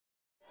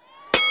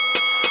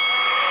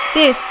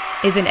This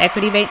is an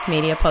Equity Mates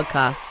Media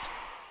podcast.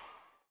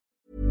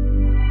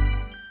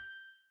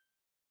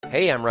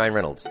 Hey, I'm Ryan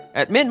Reynolds.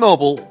 At Mint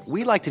Mobile,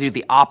 we like to do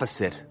the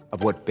opposite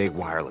of what Big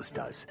Wireless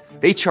does.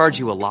 They charge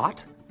you a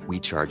lot, we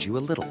charge you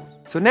a little.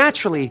 So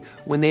naturally,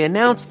 when they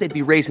announced they'd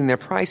be raising their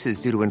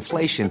prices due to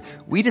inflation,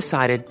 we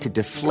decided to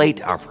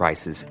deflate our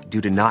prices due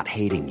to not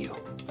hating you.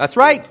 That's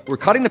right. We're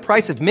cutting the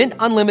price of Mint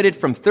Unlimited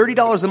from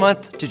 $30 a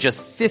month to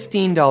just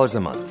 $15 a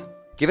month.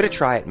 Give it a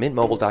try at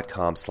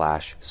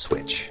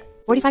mintmobile.com/switch.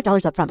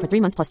 $45 up front for 3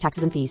 months plus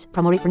taxes and fees.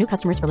 Promo rate for new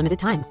customers for limited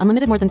time.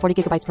 Unlimited more than 40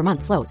 gigabytes per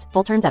month. Slows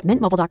full terms at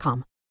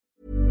mintmobile.com.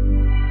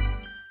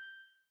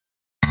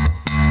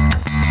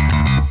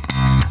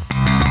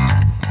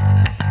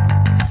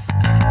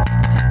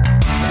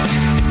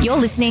 You're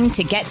listening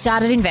to Get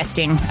Started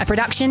Investing, a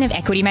production of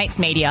Equity Mates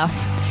Media.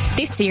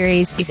 This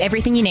series is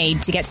everything you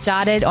need to get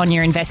started on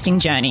your investing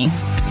journey.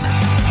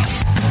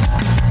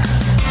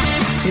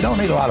 You don't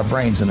need a lot of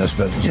brains in this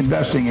business.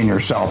 Investing in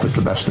yourself is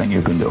the best thing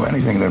you can do.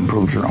 Anything that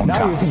improves your own time.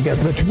 Now you can get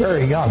rich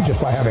very young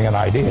just by having an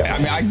idea. I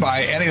mean, I can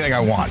buy anything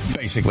I want,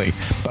 basically,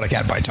 but I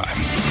can't buy time.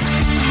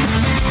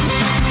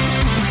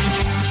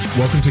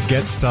 Welcome to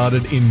Get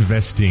Started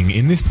Investing.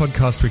 In this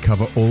podcast, we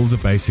cover all the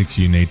basics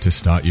you need to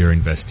start your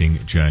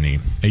investing journey.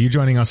 Are you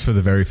joining us for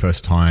the very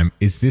first time?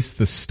 Is this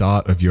the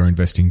start of your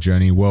investing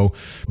journey? Well,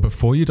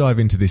 before you dive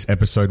into this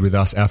episode with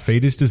us, our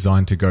feed is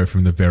designed to go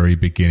from the very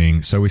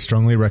beginning. So we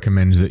strongly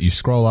recommend that you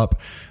scroll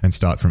up and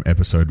start from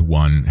episode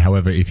 1.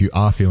 However, if you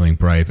are feeling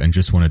brave and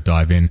just want to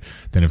dive in,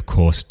 then of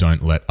course,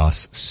 don't let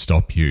us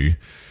stop you.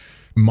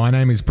 My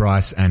name is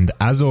Bryce, and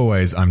as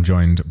always, I'm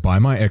joined by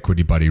my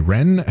equity buddy,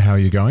 Ren. How are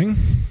you going?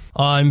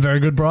 I'm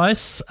very good,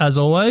 Bryce. As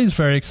always,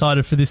 very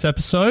excited for this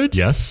episode.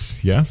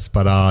 Yes,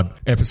 but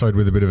episode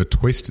with a bit of a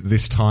twist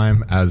this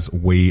time, as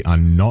we are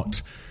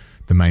not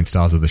the main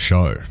stars of the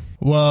show.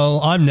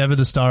 Well, I'm never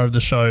the star of the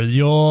show.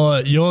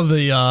 You're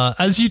the,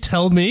 as you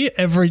tell me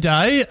every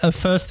day,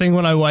 first thing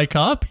when I wake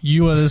up,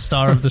 you are the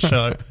star of the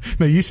show.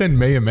 No, you send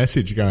me a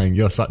message going,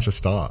 you're such a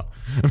star.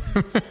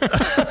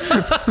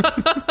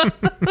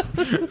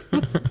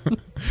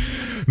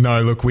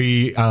 No, look,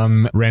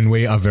 Ren,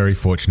 we are very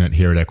fortunate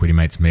here at Equity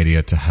Mates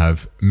Media to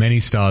have many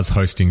stars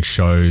hosting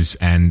shows,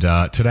 and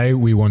today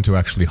we want to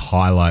actually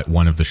highlight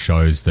one of the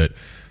shows that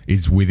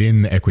is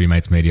within the Equity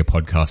Mates Media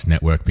podcast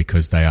network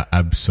because they are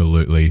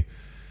absolutely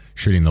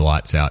shooting the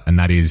lights out, and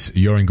that is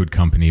You're in Good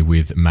Company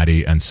with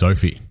Maddie and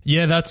Sophie.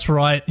 Yeah, that's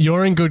right.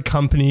 You're in Good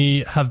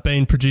Company have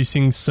been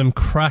producing some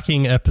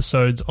cracking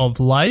episodes of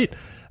late,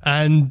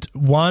 and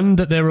one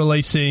that they're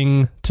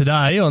releasing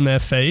today on their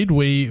feed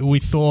we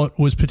thought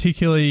was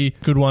particularly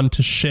good one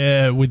to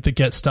share with the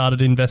Get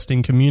Started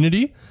Investing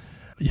community.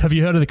 Have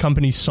you heard of the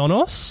company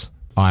Sonos?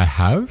 I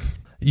have.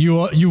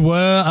 You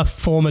were a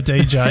former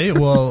DJ,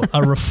 well,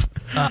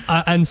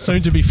 and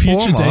soon to be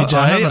future former? DJ.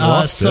 I haven't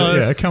lost it.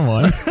 Yeah, come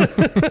on.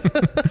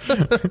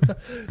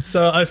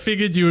 So I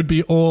figured you would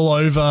be all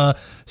over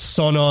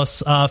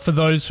Sonos. For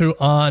those who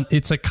aren't,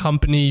 it's a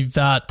company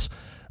that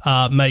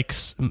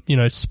makes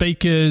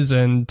speakers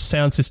and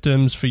sound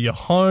systems for your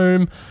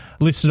home,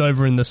 listed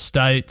over in the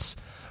States.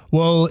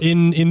 Well,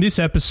 in this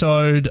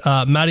episode,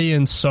 Maddie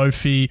and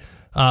Sophie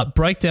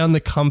break down the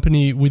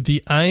company with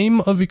the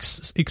aim of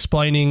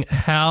explaining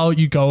how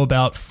you go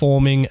about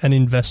forming an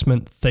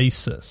investment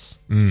thesis.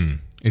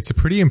 It's a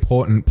pretty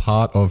important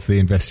part of the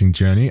investing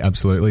journey,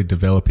 absolutely,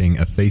 developing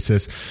a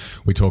thesis.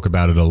 We talk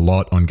about it a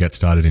lot on Get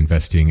Started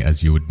Investing,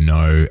 as you would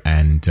know,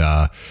 and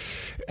I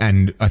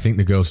think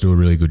the girls do a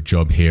really good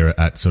job here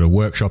at sort of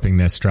workshopping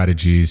their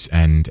strategies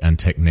and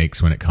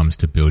techniques when it comes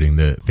to building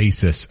the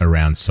thesis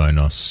around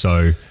Sonos.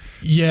 So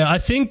yeah, I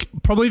think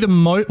probably the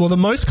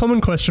most common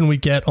question we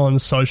get on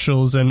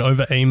socials and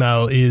over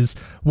email is,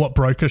 what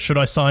broker should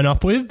I sign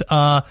up with?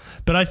 But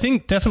I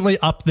think definitely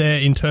up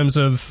there in terms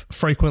of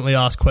frequently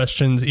asked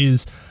questions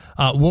is,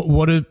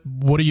 what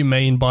do you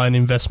mean by an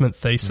investment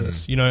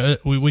thesis?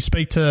 We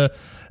speak to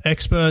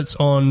experts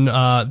on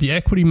the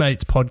Equity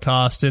Mates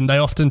podcast, and they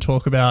often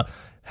talk about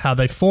how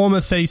they form a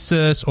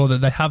thesis or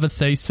that they have a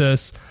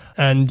thesis.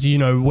 And,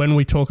 when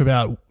we talk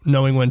about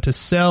knowing when to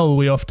sell,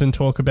 we often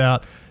talk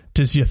about,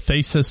 does your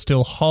thesis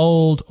still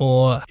hold,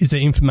 or is there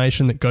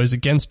information that goes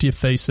against your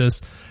thesis?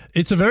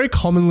 It's a very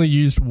commonly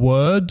used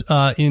word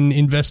in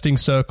investing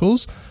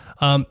circles,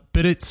 but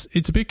it's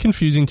a bit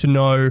confusing to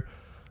know,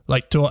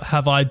 like,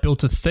 have I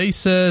built a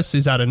thesis?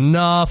 Is that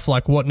enough?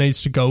 Like, what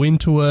needs to go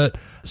into it?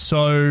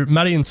 So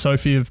Maddie and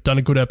Sophie have done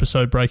a good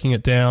episode breaking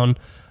it down.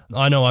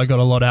 I know I got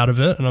a lot out of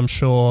it, and I'm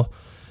sure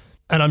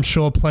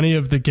plenty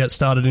of the Get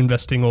Started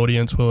Investing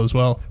audience will as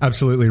well.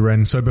 Absolutely,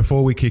 Ren. So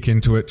before we kick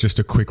into it, just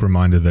a quick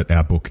reminder that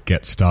our book,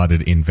 Get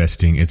Started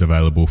Investing, is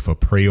available for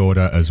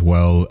pre-order as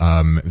well.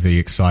 The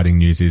exciting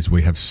news is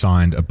we have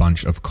signed a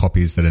bunch of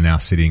copies that are now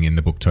sitting in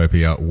the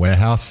Booktopia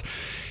warehouse.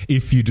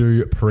 If you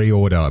do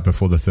pre-order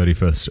before the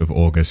 31st of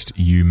August,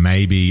 you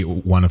may be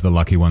one of the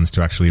lucky ones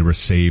to actually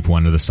receive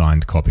one of the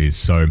signed copies.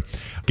 So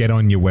get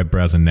on your web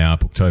browser now,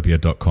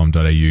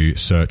 booktopia.com.au,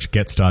 search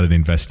Get Started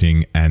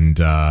Investing, and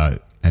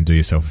and do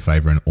yourself a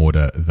favor and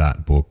order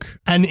that book.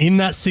 And in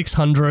that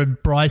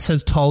 600, Bryce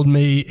has told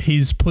me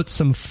he's put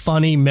some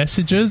funny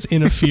messages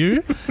in a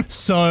few.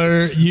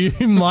 So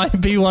you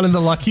might be one of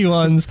the lucky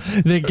ones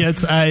that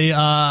gets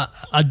a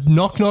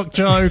knock-knock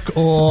joke,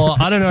 or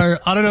I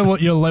don't know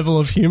what your level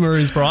of humor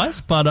is,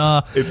 Bryce,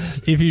 but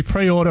if you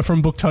pre-order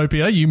from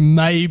Booktopia, you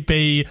may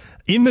be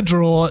in the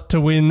draw to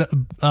win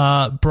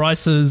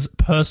Bryce's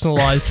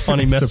personalised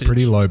funny message. It's a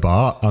pretty low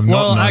bar. I'm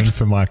not known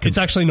for my... It's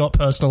actually not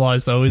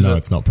personalised though, is it? No,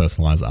 it's not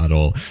personalised at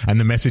all. And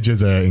the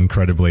messages are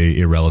incredibly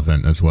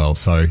irrelevant as well.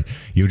 So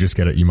you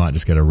might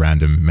just get a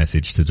random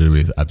message to do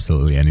with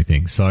absolutely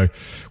anything. So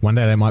one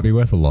day they might be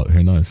worth a lot.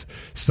 Who knows?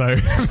 So,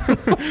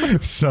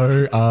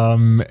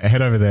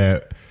 head over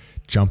there.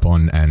 Jump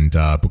on and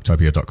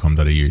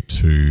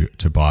booktopia.com.au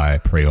to buy,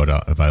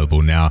 pre-order,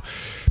 available now.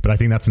 But I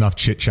think that's enough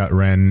chit-chat,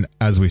 Ren.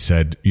 As we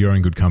said, you're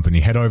in good company.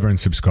 Head over and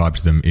subscribe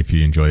to them if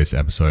you enjoy this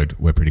episode.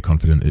 We're pretty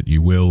confident that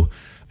you will.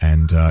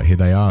 And here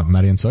they are,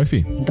 Maddie and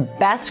Sophie. The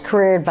best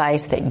career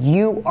advice that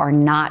you are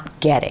not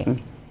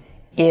getting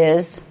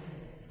is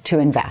to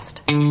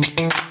invest.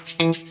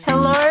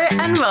 Hello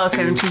and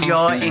welcome to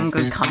You're in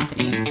Good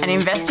Company, an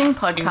investing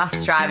podcast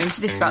striving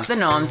to disrupt the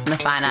norms in the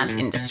finance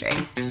industry.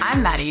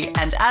 I'm Maddie,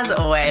 and as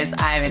always,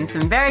 I am in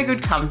some very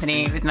good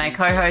company with my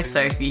co-host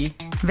Sophie.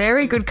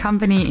 Very good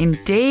company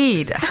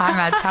indeed. Hi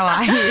Mads, how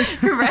are you?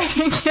 You're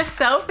rating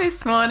yourself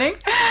this morning.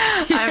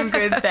 I'm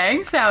good,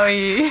 thanks. How are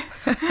you?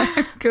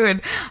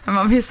 Good. I'm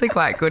obviously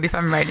quite good if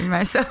I'm rating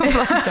myself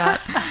like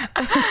that.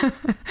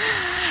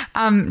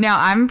 Now,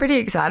 I'm pretty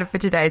excited for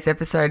today's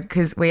episode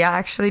because we are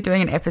actually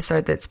doing an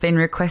episode that's been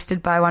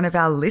requested by one of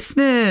our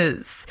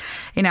listeners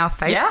in our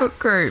Facebook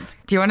group.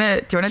 Do you want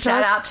to tell us?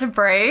 Shout out to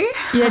Bree.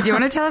 Yeah, do you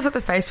want to tell us what the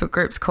Facebook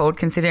group's called,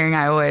 considering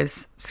I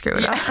always screw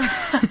it up?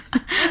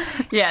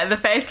 Yeah, the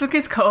Facebook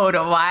is called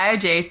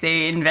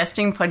YRGC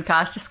Investing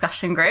Podcast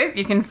Discussion Group.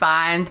 You can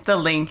find the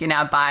link in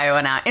our bio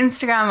on our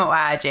Instagram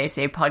at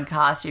YRGC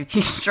Podcast if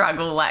you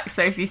struggle like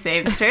Sophie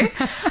seems to.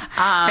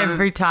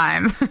 Every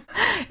time.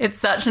 It's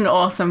such an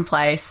awesome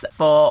place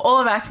for all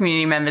of our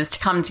community members to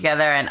come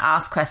together and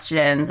ask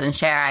questions and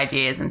share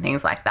ideas and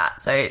things like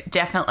that. So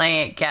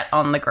definitely get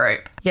on the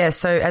group. Yeah,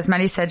 so as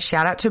Maddie said,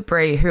 shout out to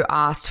Bree who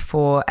asked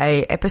for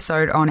a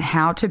episode on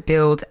how to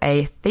build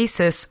a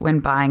thesis when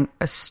buying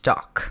a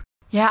stock.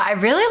 Yeah, I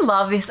really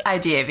love this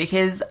idea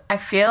because I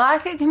feel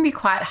like it can be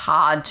quite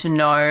hard to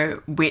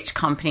know which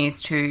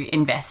companies to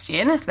invest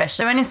in,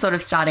 especially when you're sort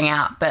of starting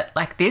out. But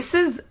like this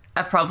is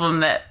a problem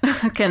that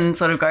can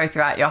sort of go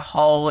throughout your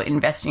whole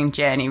investing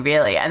journey,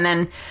 really. And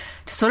then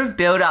to sort of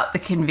build up the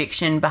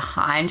conviction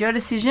behind your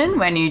decision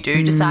when you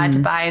do decide to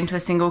buy into a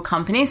single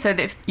company so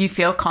that you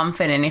feel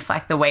confident if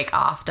like the week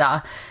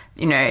after,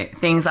 you know,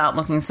 things aren't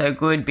looking so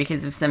good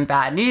because of some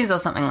bad news or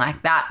something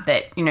like that,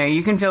 that, you know,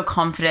 you can feel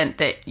confident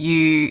that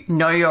you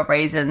know your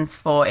reasons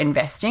for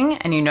investing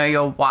and you know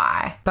your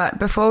why. But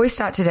before we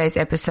start today's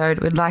episode,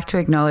 we'd like to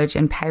acknowledge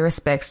and pay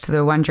respects to the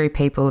Wurundjeri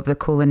people of the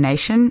Kulin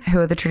Nation, who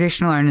are the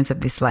traditional owners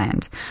of this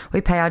land.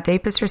 We pay our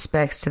deepest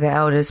respects to the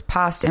elders,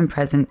 past and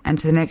present, and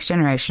to the next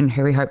generation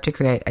who we hope to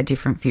create a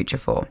different future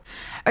for.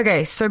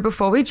 Okay, so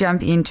before we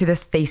jump into the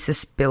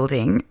thesis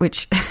building,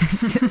 which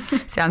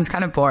sounds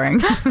kind of boring,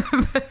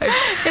 but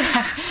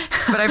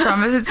I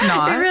promise it's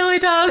not. It really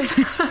does.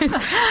 It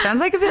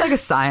sounds like a bit like a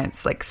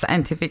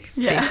scientific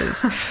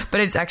thesis, but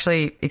it's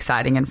actually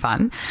exciting and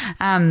fun.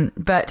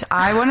 But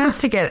I want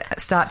us to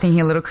start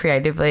thinking a little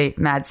creatively,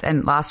 Mads.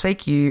 And last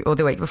week or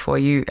the week before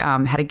you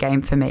had a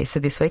game for me.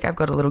 So this week I've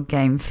got a little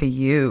game for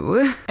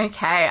you.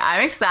 Okay,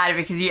 I'm excited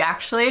because you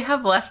actually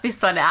have left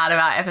this one out of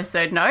our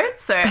episode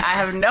notes. So I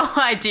have no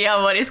idea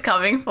what is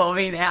coming for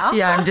me now.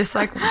 Yeah, I'm just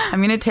like, I'm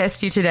going to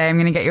test you today. I'm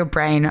going to get your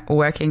brain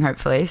working,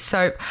 hopefully.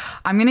 So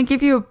I'm going to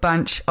give you a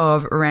bunch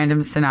of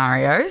random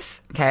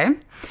scenarios, okay?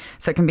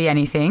 So it can be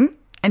anything.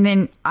 And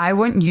then I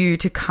want you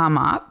to come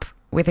up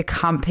with a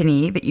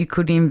company that you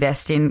could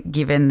invest in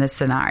given the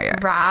scenario.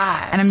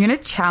 Right. And I'm going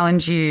to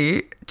challenge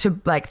you to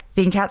like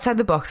think outside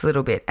the box a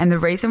little bit. And the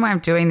reason why I'm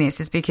doing this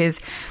is because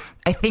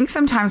I think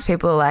sometimes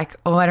people are like,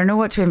 oh, I don't know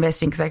what to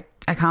invest in because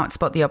I can't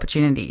spot the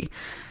opportunity.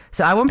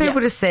 So I want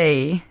people to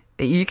see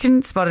that you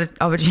can spot an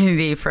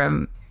opportunity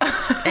from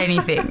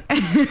anything.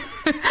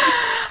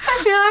 I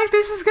feel like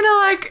this is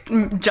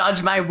going to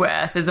judge my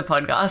worth as a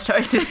podcast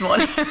host this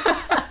morning.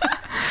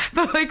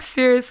 But like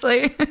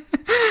seriously.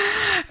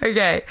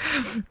 Okay.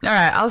 All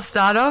right. I'll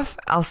start off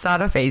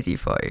easy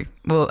for you.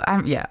 Well,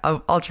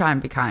 I'll try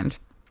and be kind.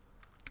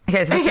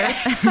 Okay. So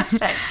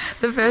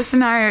the first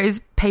scenario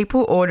is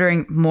people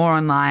ordering more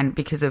online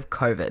because of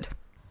COVID.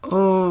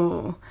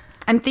 Ooh.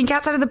 And think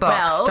outside of the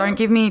box. Well, don't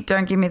give me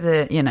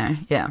the,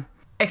 yeah.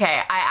 Okay,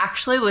 I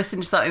actually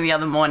listened to something the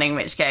other morning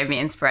which gave me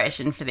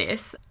inspiration for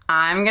this.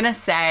 I'm going to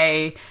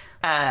say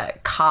a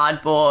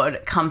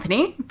cardboard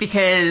company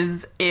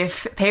because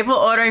if people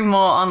are ordering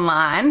more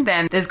online,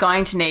 then there's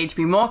going to need to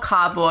be more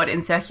cardboard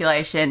in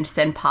circulation to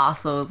send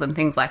parcels and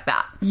things like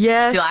that.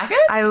 Yes. Do you like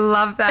it? I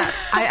love that.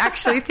 I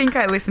actually think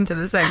I listened to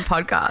the same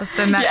podcast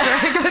and that's where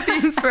I got the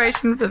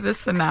inspiration for this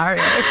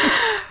scenario.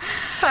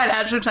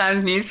 Financial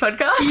Times news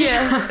podcast.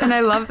 Yes, and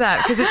I love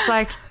that because it's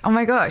like, oh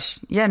my gosh,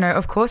 yeah, no,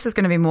 of course there's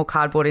going to be more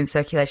cardboard in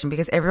circulation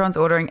because everyone's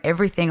ordering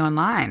everything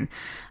online.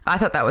 I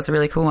thought that was a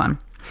really cool one.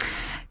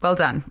 Well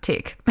done,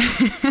 tick.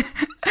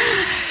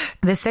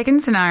 The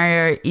second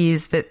scenario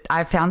is that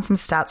I found some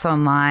stats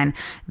online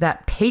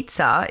that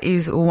pizza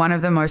is one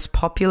of the most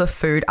popular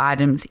food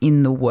items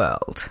in the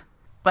world.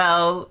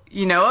 Well,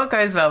 you know what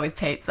goes well with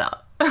pizza?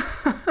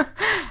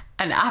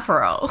 An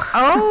Aperol.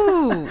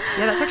 Oh,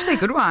 yeah, that's actually a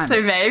good one.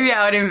 So maybe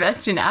I would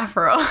invest in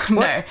Aperol.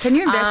 No. Can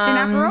you invest in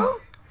Aperol?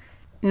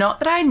 Not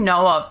that I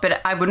know of, but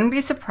I wouldn't be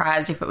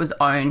surprised if it was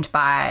owned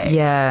by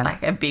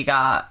like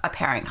a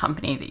parent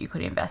company that you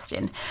could invest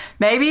in.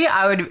 Maybe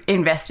I would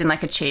invest in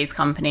like a cheese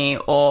company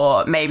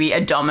or maybe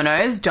a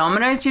Domino's.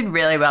 Domino's did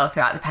really well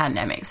throughout the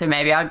pandemic, so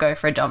maybe I'd go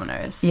for a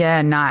Domino's.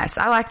 Yeah, nice.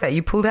 I like that.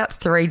 You pulled out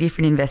 3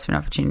 different investment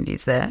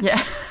opportunities there.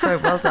 Yeah. So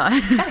well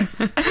done.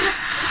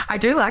 I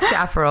do like the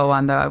Aperol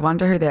one though. I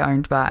wonder who they're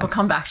owned by. We'll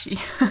come back to you.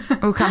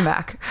 We'll come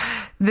back.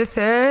 The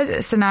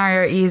third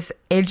scenario is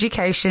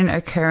education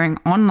occurring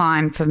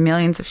online for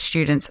millions of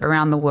students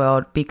around the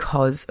world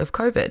because of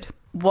COVID.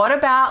 What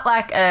about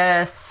like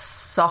a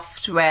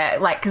software,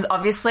 like, because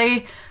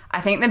obviously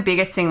I think the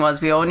biggest thing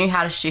was we all knew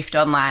how to shift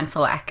online for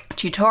like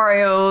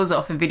tutorials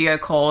or for video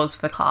calls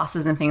for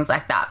classes and things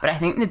like that. But I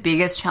think the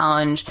biggest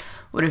challenge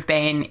would have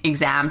been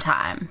exam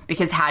time,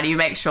 because how do you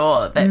make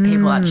sure that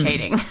people aren't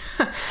cheating?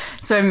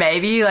 So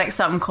maybe like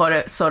some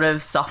sort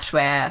of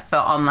software for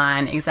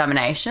online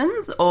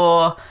examinations,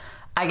 or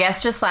I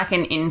guess just like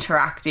an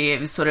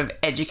interactive sort of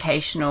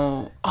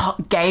educational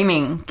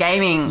gaming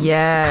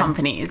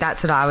companies.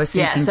 That's what I was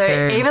thinking too.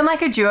 Yeah, so even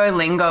like a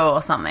Duolingo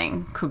or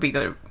something could be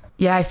good.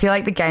 Yeah, I feel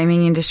like the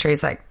gaming industry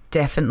is like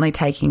definitely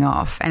taking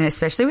off, and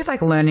especially with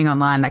like learning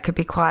online, that could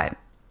be quite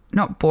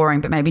not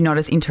boring, but maybe not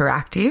as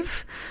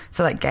interactive.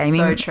 So like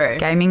gaming, so true.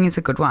 Gaming is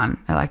a good one.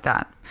 I like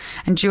that.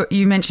 And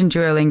you mentioned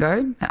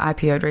Duolingo that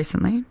IPO'd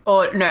recently.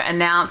 Or no,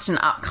 announced an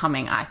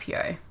upcoming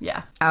IPO.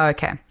 Yeah. Oh,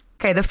 okay.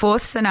 Okay, the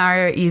fourth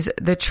scenario is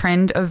the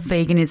trend of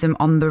veganism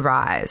on the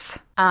rise.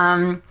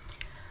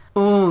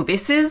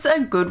 This is a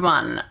good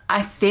one.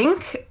 I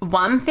think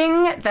one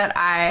thing that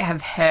I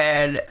have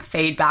heard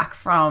feedback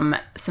from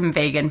some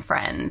vegan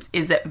friends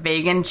is that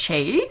vegan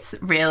cheese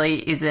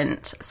really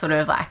isn't sort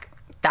of like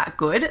that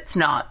good. It's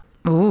not.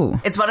 Ooh.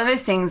 It's one of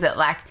those things that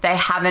like they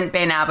haven't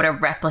been able to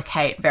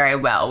replicate very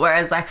well,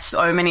 whereas like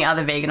so many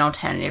other vegan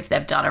alternatives,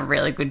 they've done a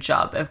really good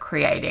job of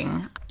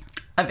creating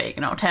a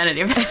vegan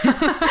alternative.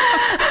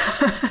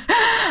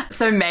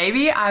 So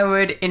maybe I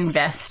would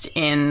invest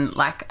in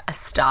like a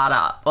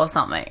startup or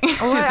something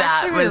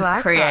that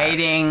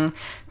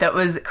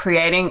was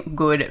creating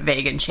good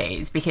vegan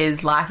cheese,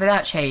 because life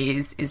without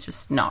cheese is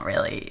just not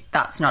really,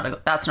 that's not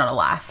a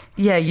life.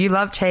 Yeah, you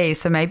love cheese,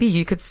 so maybe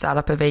you could start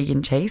up a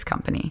vegan cheese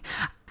company.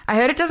 I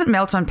heard it doesn't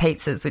melt on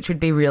pizzas, which would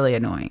be really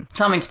annoying.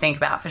 Something to think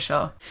about for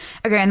sure.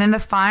 Okay, and then the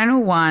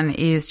final one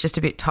is just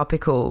a bit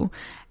topical,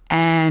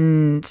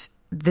 and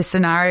the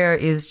scenario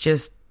is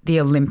just the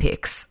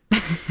Olympics.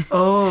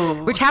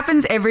 Oh. Which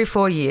happens every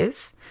 4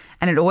 years,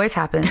 and it always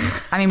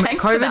happens. I mean,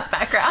 thanks COVID, for that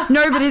background.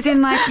 No, but as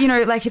in like, you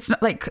know, like it's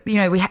not like, you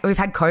know, we've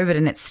had COVID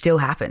and it's still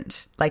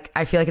happened. Like,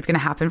 I feel like it's going to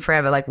happen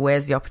forever. Like,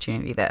 where's the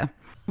opportunity there?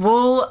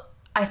 Well,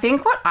 I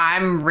think what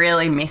I'm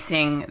really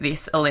missing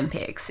this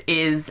Olympics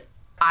is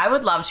I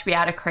would love to be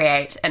able to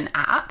create an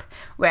app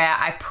where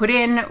I put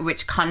in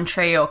which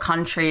country or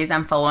countries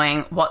I'm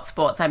following, what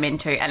sports I'm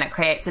into, and it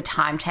creates a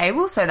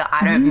timetable so that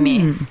I don't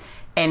miss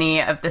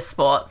any of the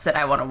sports that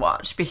I want to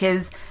watch,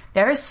 because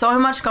there is so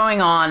much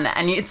going on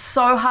and it's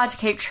so hard to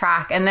keep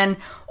track. And then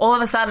all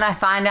of a sudden I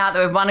find out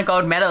that we've won a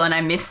gold medal and I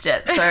missed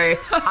it. So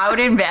I would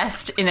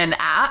invest in an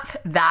app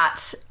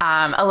that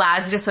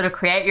allows you to sort of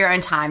create your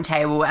own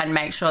timetable and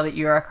make sure that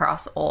you're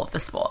across all of the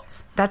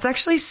sports. That's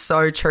actually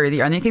so true.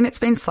 The only thing that's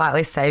been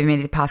slightly saving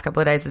me the past couple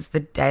of days is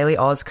the Daily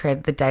Oz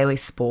created the Daily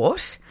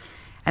Sport.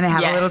 And they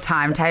have a little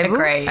timetable.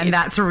 Agreed. And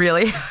that's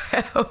really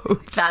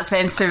helped. That's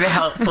been super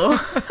helpful.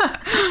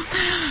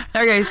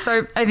 Okay,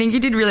 so I think you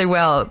did really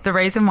well. The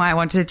reason why I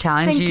wanted to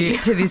challenge you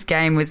to this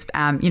game was,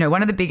 you know,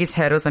 one of the biggest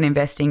hurdles on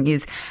investing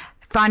is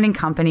finding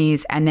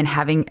companies and then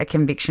having a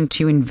conviction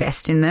to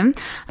invest in them.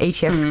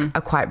 ETFs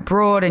are quite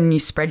broad and you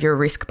spread your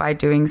risk by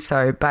doing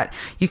so, but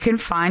you can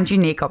find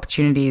unique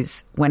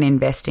opportunities when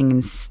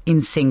investing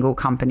in single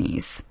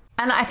companies.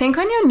 And I think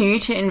when you're new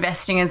to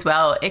investing as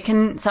well, it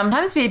can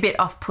sometimes be a bit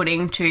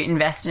off-putting to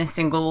invest in a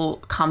single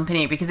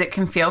company because it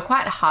can feel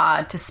quite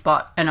hard to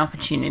spot an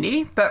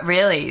opportunity. But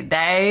really,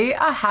 they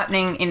are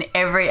happening in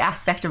every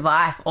aspect of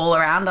life, all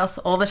around us,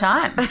 all the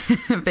time.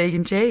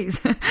 Vegan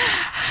cheese.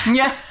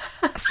 Yeah.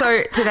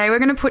 So today we're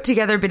going to put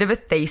together a bit of a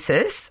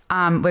thesis.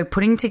 We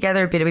put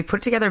together a bit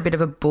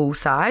of a bull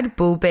side.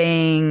 Bull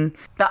being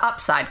the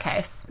upside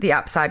case. The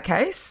upside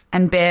case.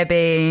 And bear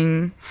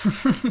being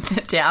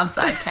the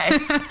downside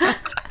case.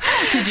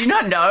 Did you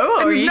not know?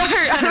 Or were you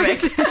just trying to make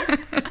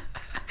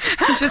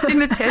just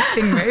in a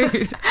testing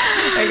mood.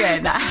 Okay,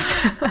 nice.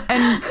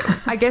 And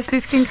I guess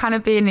this can kind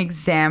of be an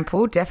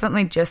example,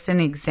 definitely just an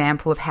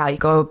example of how you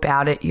go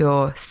about it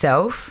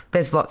yourself.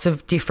 There's lots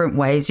of different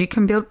ways you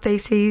can build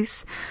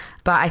theses.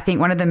 But I think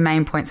one of the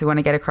main points we want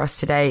to get across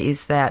today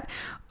is that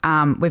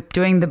we're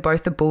doing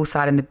both the bull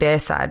side and the bear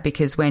side,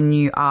 because when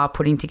you are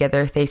putting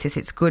together a thesis,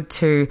 it's good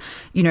to,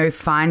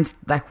 find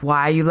like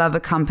why you love a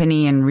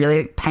company and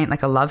really paint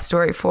like a love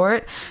story for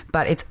it.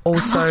 But it's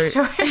also,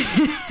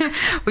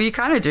 well, you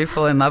kind of do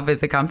fall in love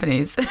with the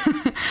companies,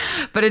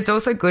 but it's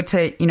also good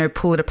to,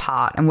 pull it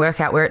apart and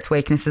work out where its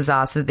weaknesses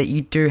are so that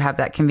you do have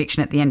that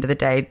conviction at the end of the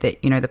day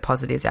that, the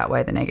positives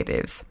outweigh the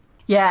negatives.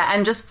 Yeah,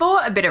 and just for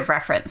a bit of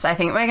reference, I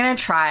think we're going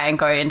to try and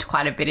go into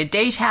quite a bit of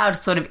detail to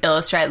sort of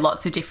illustrate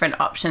lots of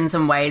different options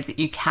and ways that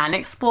you can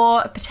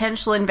explore a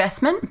potential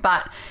investment.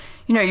 But,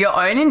 your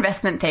own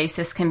investment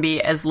thesis can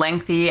be as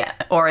lengthy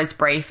or as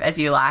brief as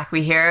you like.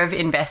 We hear of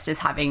investors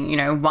having,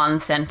 one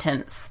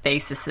sentence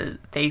theses.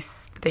 I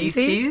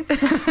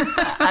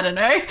don't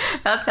know.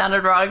 That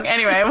sounded wrong.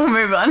 Anyway, we'll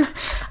move on.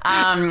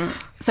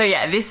 So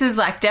yeah, this is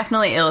like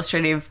definitely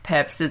illustrative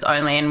purposes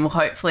only, and will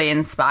hopefully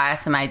inspire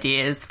some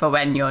ideas for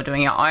when you're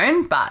doing your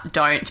own, but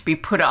don't be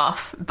put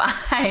off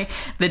by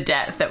the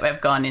depth that we've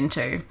gone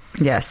into.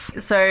 Yes.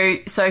 So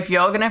if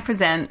you're going to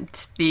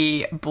present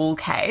the bull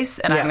case,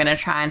 and I'm going to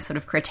try and sort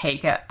of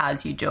critique it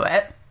as you do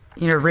it.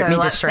 Rip me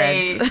to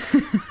shreds.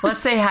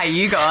 Let's see how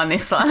you go on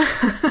this one.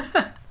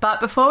 But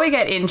before we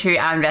get into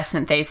our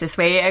investment thesis,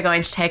 we are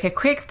going to take a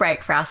quick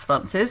break for our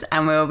sponsors,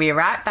 and we'll be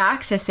right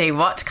back to see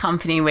what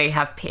company we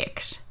have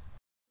picked.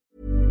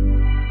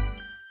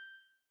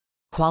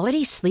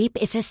 Quality sleep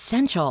is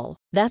essential.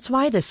 That's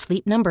why the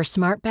Sleep Number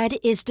Smart Bed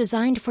is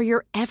designed for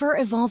your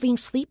ever-evolving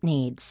sleep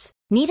needs.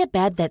 Need a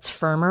bed that's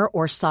firmer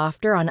or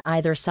softer on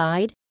either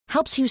side?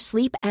 Helps you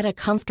sleep at a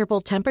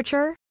comfortable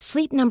temperature?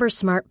 Sleep Number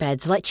Smart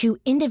Beds let you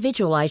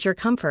individualize your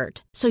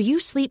comfort, so you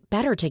sleep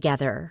better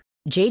together.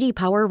 J.D.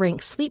 Power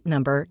ranks Sleep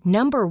Number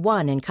number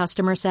 1 in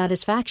customer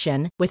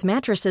satisfaction with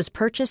mattresses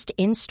purchased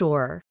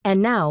in-store.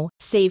 And now,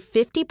 save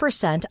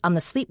 50% on the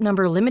Sleep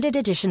Number Limited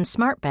Edition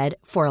Smart Bed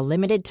for a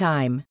limited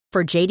time.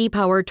 For J.D.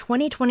 Power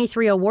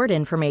 2023 award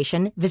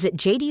information, visit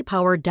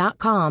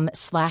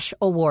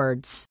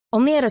jdpower.com/awards.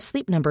 Only at a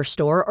Sleep Number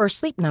store or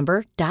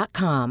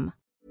sleepnumber.com.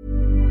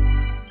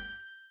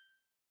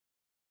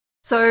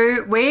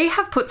 So we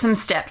have put some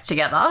steps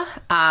together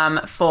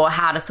for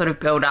how to sort of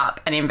build up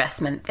an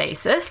investment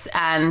thesis.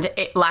 And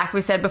like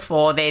we said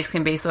before, these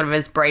can be sort of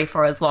as brief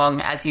or as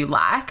long as you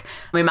like.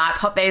 We might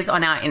pop these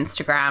on our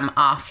Instagram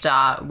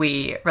after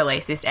we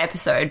release this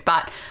episode.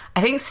 But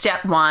I think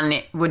step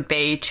 1 would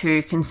be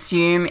to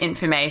consume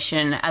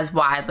information as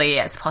widely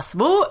as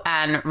possible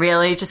and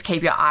really just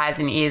keep your eyes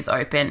and ears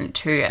open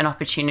to an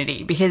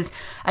opportunity. Because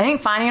I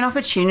think finding an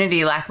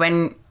opportunity, like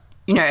when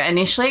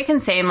initially it can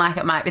seem like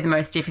it might be the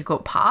most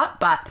difficult part,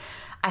 but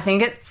I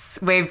think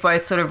we've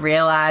both sort of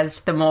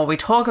realized the more we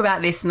talk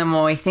about this and the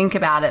more we think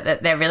about it,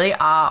 that there really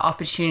are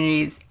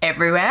opportunities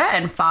everywhere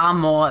and far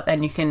more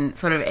than you can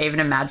sort of even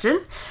imagine.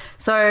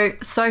 So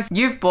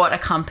you've bought a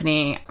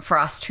company for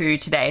us to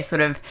today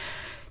sort of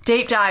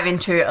deep dive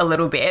into a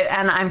little bit,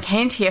 and I'm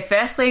keen to hear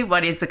firstly,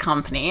 what is the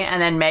company?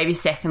 And then maybe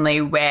secondly,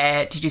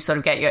 where did you sort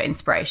of get your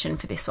inspiration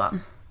for this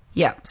one?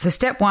 Yeah. So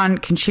step 1,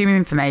 consume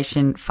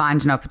information,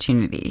 find an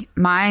opportunity.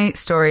 My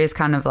story is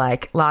kind of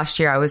like last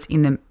year I was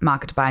in the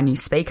market to buy a new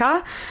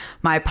speaker.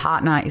 My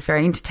partner is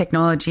very into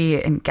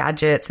technology and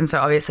gadgets, and so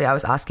obviously I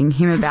was asking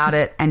him about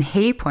it, and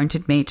he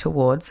pointed me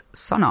towards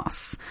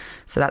Sonos.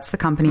 So that's the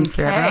company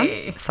for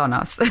everyone.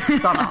 Sonos.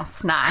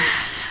 Sonos, nice.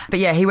 But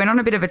yeah, he went on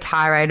a bit of a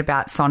tirade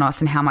about Sonos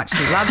and how much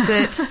he loves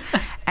it.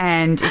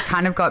 And it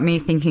kind of got me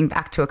thinking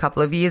back to a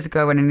couple of years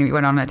ago when he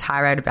went on a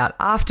tirade about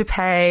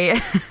Afterpay.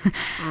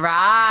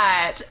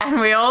 Right. And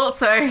we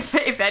also,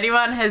 if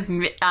anyone has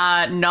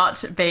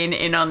not been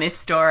in on this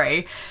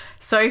story,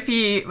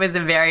 Sophie was a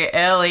very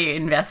early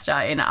investor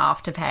in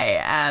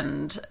Afterpay,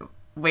 and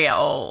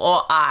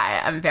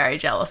I am very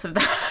jealous of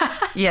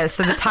that. Yeah,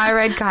 so the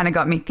tirade kind of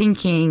got me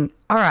thinking,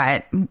 all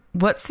right,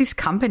 what's this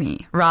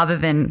company? Rather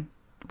than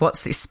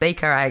what's this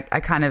speaker? I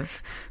kind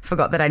of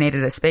forgot that I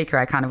needed a speaker.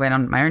 I kind of went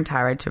on my own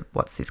tirade to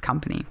what's this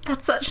company?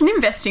 That's such an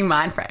investing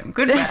mind frame.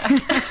 Good work.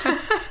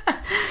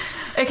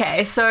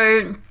 Okay,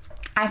 so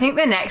I think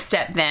the next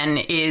step then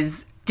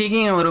is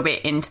digging a little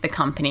bit into the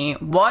company.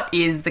 What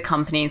is the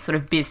company's sort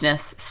of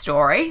business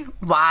story?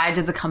 Why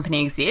does a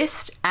company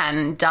exist?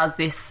 And does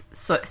this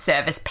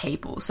service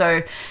people?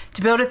 So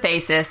to build a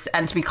thesis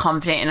and to be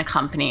confident in a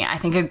company, I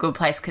think a good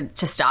place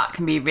to start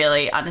can be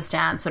really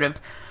understand sort of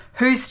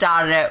who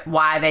started it,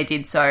 why they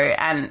did so,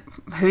 and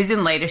who's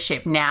in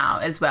leadership now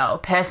as well.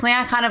 Personally,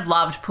 I kind of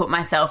love to put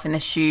myself in the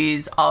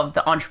shoes of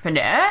the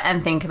entrepreneur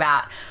and think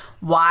about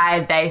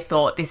why they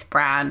thought this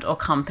brand or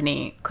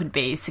company could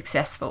be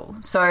successful.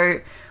 So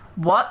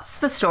what's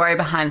the story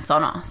behind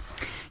Sonos?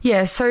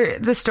 Yeah, so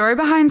the story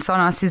behind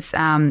Sonos is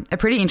a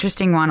pretty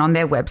interesting one. On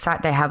their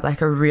website, they have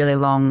like a really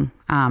long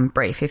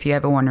brief if you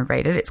ever want to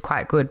read it. It's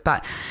quite good.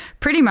 But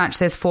pretty much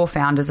there's 4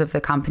 founders of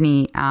the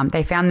company.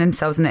 They found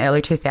themselves in the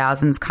early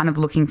 2000s kind of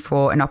looking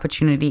for an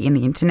opportunity in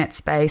the internet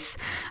space.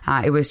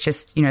 It was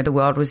just, the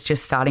world was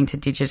just starting to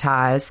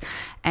digitize.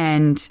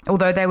 And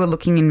although they were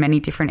looking in many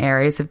different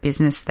areas of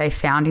business, they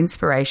found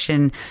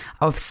inspiration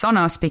of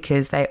Sonos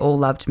because they all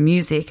loved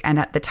music. And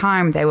at the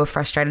time, they were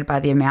frustrated by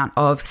the amount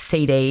of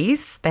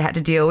CDs they had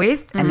to deal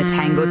with and the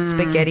tangled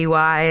spaghetti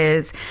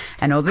wires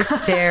and all the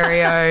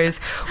stereos,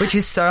 which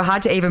is so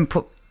hard to even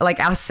put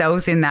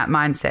ourselves in that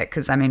mindset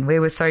because, we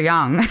were so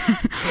young.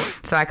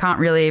 So I can't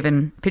really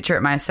even picture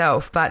it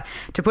myself. But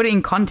to put it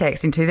in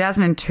context, in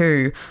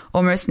 2002,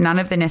 almost none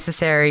of the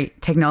necessary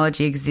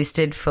technology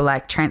existed for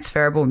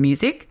transferable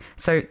music.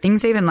 So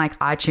things even like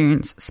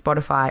iTunes,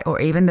 Spotify, or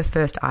even the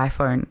first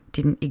iPhone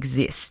didn't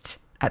exist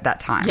at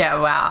that time.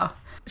 Yeah, wow.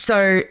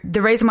 So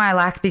the reason why I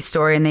like this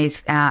story and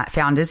these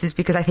founders is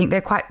because I think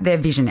they're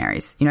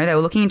visionaries. They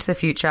were looking into the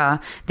future.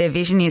 Their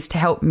vision is to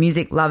help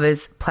music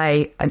lovers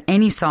play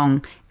any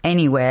song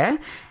anywhere.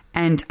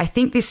 And I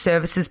think this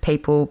services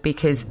people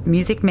because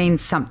music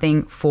means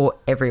something for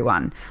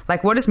everyone.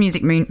 What does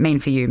music mean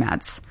for you,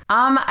 Mads?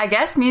 I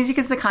guess music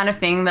is the kind of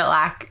thing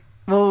that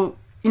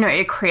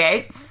it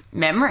creates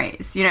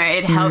memories.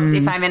 It helps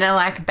if I'm in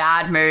a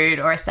bad mood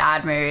or a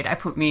sad mood, I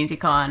put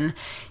music on.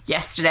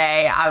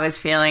 Yesterday, I was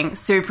feeling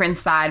super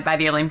inspired by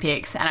the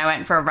Olympics and I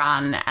went for a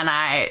run and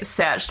I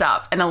searched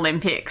up an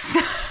Olympics.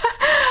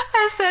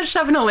 I searched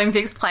up an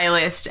Olympics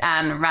playlist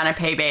and ran a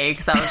PB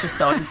because I was just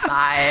so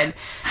inspired.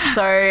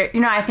 So,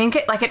 I think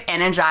it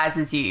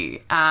energizes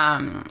you.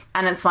 And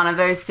it's one of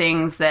those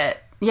things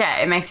that,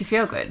 it makes you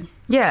feel good.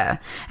 Yeah.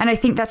 And I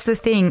think that's the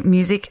thing.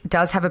 Music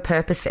does have a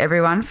purpose for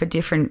everyone for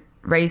different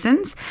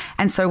reasons.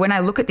 And so when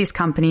I look at this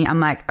company, I'm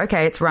like,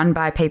 okay, it's run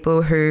by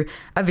people who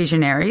are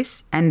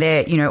visionaries and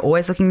they're,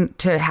 always looking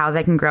to how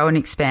they can grow and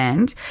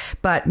expand.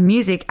 But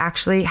music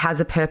actually has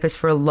a purpose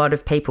for a lot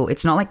of people.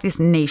 It's not like this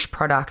niche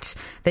product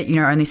that,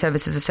 only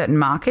services a certain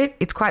market.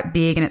 It's quite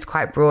big and it's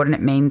quite broad and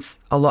it means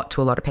a lot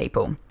to a lot of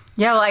people.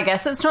 Yeah, well, I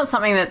guess it's not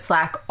something that's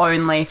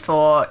only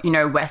for,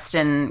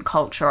 Western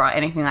culture or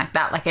anything like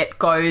that.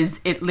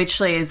 It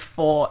literally is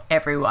for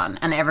everyone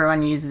and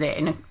everyone uses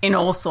it in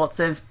all sorts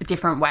of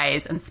different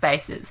ways and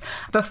spaces.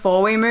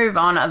 Before we move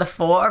on, are the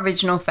 4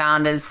 original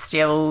founders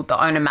still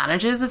the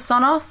owner-managers of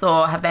Sonos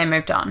or have they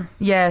moved on?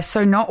 Yeah,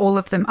 so not all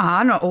of them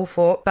are, not all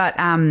 4, but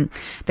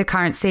the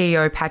current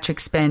CEO, Patrick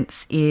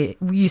Spence,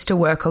 used to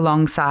work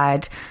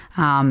alongside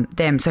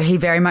them. So he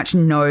very much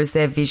knows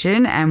their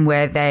vision and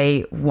where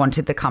they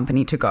wanted the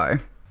company to go.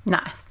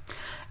 Nice.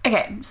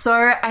 Okay, so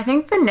I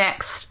think the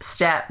next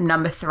step,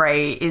 number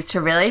 3, is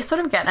to really sort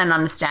of get an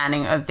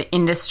understanding of the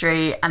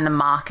industry and the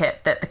market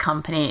that the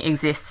company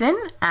exists in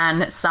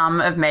and some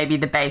of maybe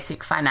the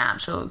basic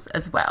financials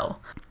as well.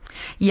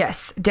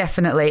 Yes,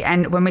 definitely.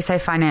 And when we say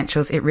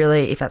financials, it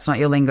really, if that's not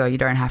your lingo, you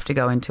don't have to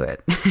go into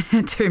it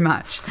too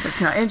much. If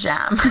it's not your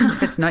jam.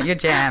 If it's not your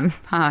jam.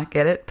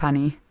 Get it?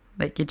 Punny.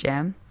 Like your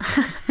jam?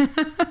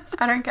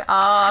 I don't get...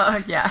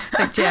 Oh, yeah.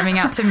 Like jamming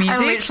out to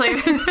music?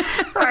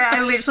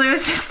 I literally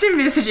was just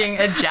envisaging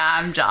a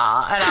jam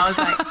jar and I was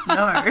like,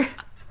 no.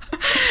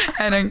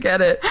 I don't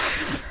get it.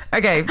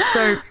 Okay,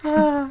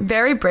 so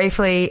very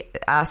briefly,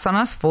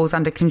 Sonos falls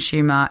under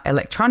consumer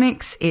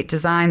electronics. It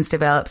designs,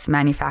 develops,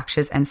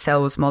 manufactures and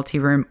sells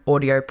multi-room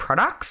audio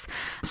products.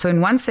 So in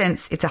one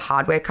sense, it's a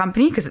hardware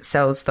company because it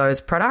sells those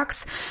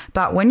products.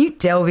 But when you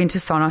delve into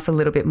Sonos a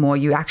little bit more,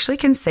 you actually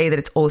can see that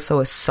it's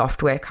also a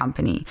software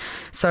company.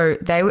 So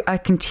they are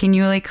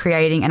continually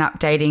creating and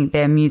updating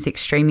their music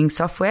streaming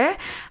software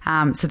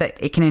so that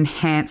it can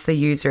enhance the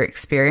user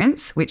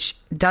experience, which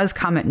does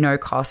come at no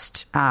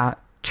cost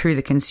to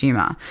the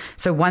consumer.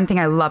 So one thing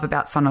I love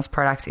about Sonos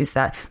products is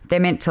that they're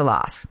meant to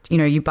last.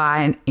 You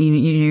buy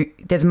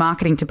there's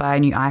marketing to buy a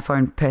new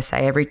iPhone per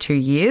se every 2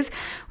 years.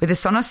 With a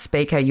Sonos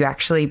speaker, you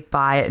actually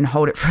buy it and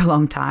hold it for a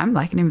long time,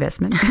 like an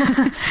investment.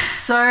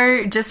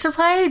 So just to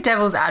play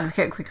devil's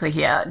advocate quickly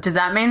here, does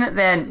that mean that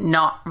they're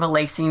not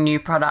releasing new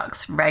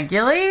products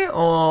regularly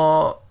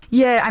or...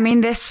 Yeah,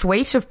 their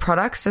suite of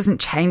products doesn't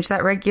change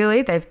that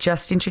regularly. They've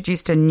just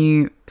introduced a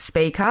new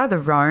speaker, the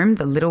Roam,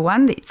 the little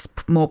one that's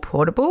more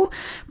portable,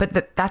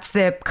 but that's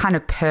their kind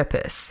of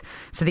purpose,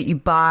 so that you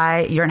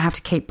don't have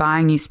to keep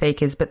buying new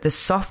speakers, but the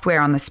software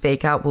on the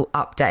speaker will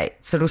update,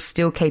 so it'll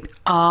still keep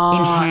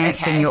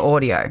enhancing your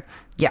audio.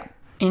 Yeah.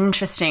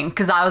 Interesting,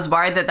 because I was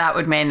worried that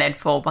would mean they'd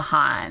fall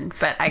behind,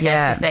 but I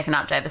guess if they can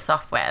update the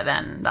software,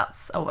 then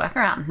that's a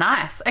workaround.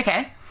 Nice.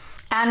 Okay.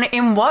 And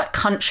in what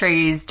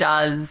countries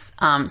does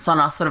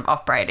Sonos sort of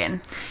operate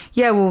in?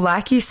 Yeah, well,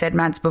 like you said,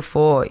 Mads,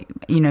 before,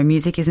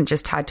 music isn't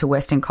just tied to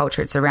Western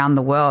culture, it's around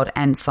the world,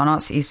 and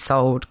Sonos is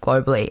sold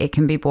globally. It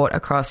can be bought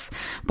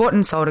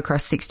and sold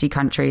across 60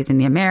 countries in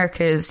the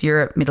Americas,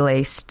 Europe, Middle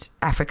East,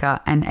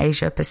 Africa, and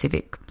Asia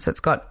Pacific. So it's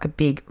got a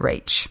big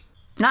reach.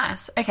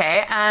 Nice.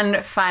 Okay. And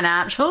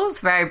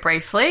financials, very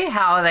briefly,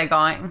 how are they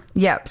going?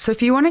 Yeah. So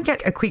if you want to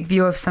get a quick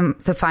view of some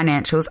of the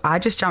financials, I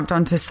just jumped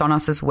onto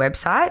Sonos's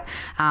website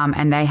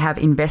and they have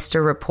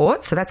investor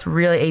reports. So that's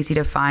really easy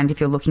to find if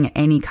you're looking at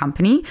any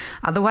company.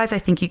 Otherwise, I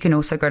think you can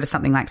also go to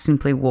something like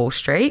Simply Wall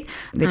Street,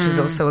 which is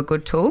also a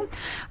good tool.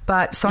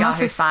 But Sonos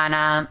Yahoo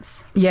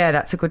Finance. Yeah,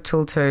 that's a good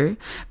tool too.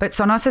 But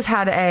Sonos has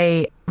had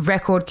a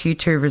record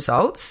Q2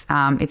 results.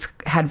 It's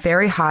had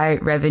very high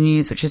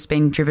revenues, which has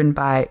been driven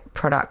by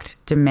product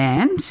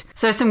demand.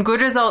 So some good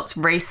results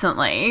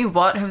recently.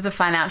 What have the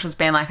financials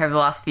been like over the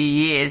last few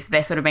years? Have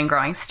they sort of been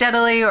growing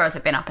steadily or has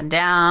it been up and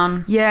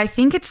down? Yeah, I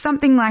think it's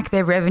something like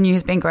their revenue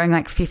has been growing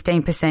like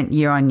 15%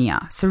 year on year.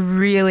 So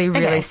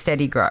really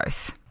steady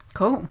growth.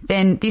 Cool.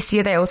 Then this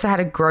year they also had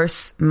a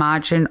gross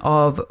margin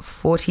of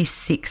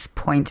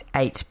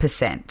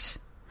 46.8%.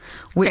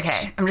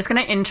 Okay, I'm just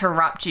going to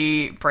interrupt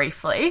you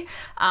briefly.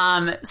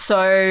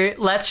 So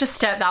let's just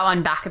step that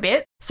one back a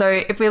bit. So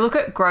if we look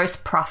at gross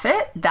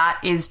profit, that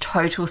is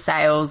total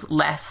sales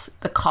less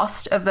the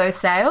cost of those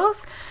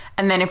sales.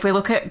 And then if we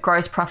look at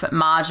gross profit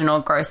margin or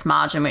gross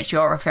margin, which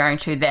you're referring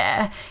to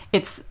there,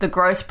 it's the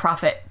gross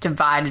profit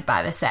divided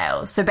by the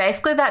sales. So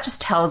basically that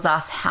just tells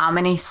us how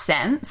many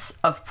cents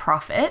of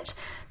profit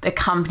the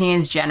company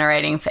is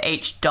generating for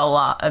each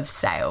dollar of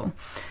sale.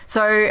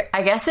 So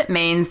I guess it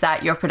means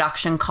that your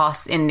production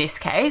costs in this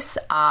case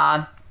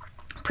are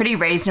pretty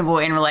reasonable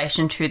in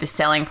relation to the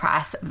selling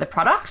price of the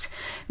product,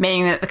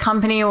 meaning that the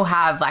company will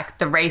have like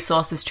the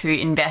resources to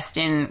invest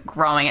in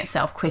growing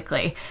itself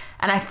quickly.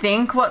 And I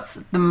think what's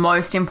the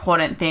most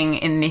important thing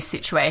in this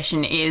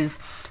situation is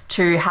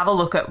to have a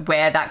look at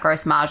where that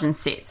gross margin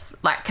sits,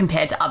 like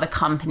compared to other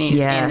companies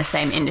in the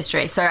same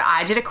industry. So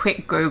I did a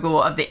quick Google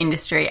of the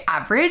industry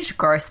average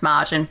gross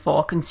margin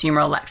for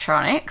consumer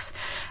electronics,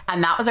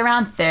 and that was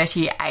around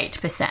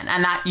 38%.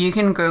 And that you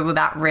can Google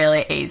that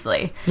really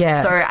easily.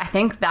 Yeah. So I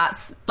think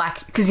that's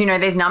like, because, you know,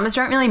 these numbers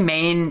don't really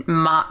mean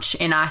much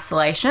in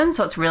isolation.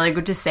 So it's really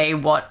good to see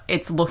what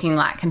it's looking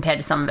like compared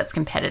to some of its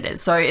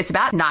competitors. So it's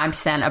about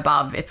 9%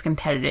 above its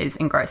competitors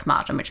in gross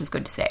margin, which is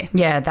good to see.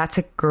 Yeah, that's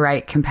a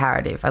great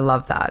comparative. I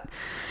love that.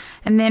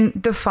 And then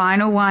the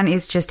final one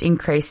is just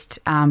increased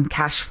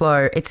cash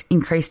flow. It's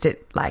increased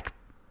it like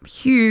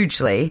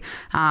hugely,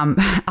 up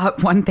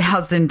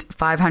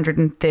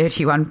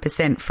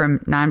 1,531% from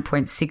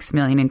 9.6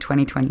 million in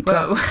 2020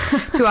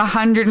 to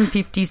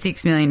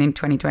 156 million in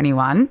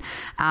 2021.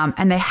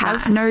 And they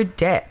have no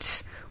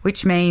debt,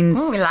 which means...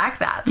 Oh, we like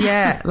that.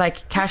 Yeah, like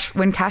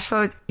when cash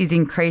flow is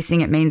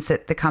increasing, it means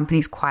that the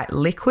company's quite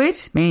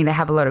liquid, meaning they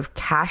have a lot of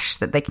cash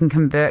that they can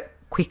convert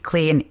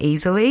quickly and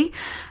easily.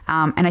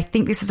 And I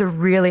think this is a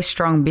really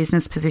strong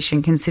business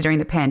position considering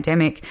the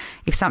pandemic.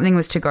 If something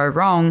was to go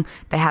wrong,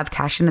 they have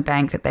cash in the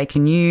bank that they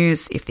can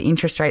use. If the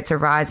interest rates are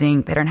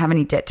rising, they don't have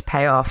any debt to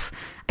pay off.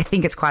 I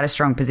think it's quite a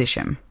strong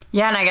position.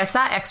 Yeah, and I guess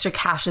that extra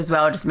cash as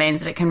well just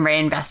means that it can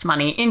reinvest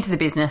money into the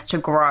business to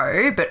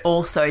grow, but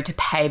also to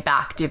pay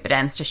back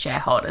dividends to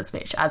shareholders,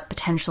 which as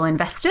potential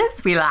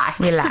investors, we like.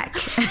 We like.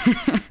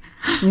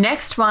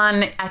 Next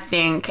one, I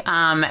think,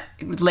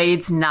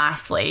 leads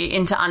nicely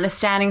into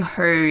understanding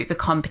who the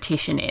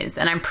competition is.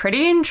 And I'm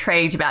pretty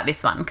intrigued about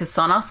this one because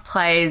Sonos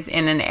plays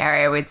in an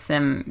area with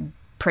some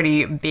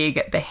pretty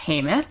big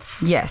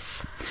behemoths.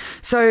 Yes.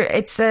 So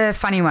it's a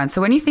funny one.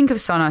 So when you think of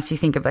Sonos, you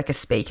think of like a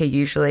speaker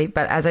usually.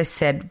 But as I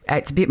said,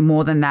 it's a bit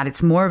more than that.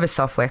 It's more of a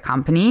software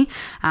company.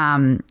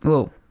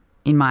 Well,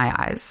 in my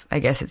eyes, I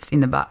guess it's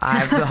in the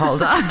eye of the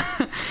beholder.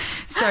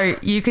 So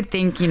you could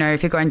think, you know,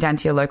 if you're going down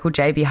to your local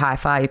JB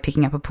Hi-Fi, you're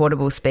picking up a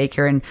portable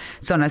speaker and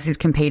Sonos is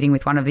competing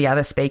with one of the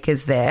other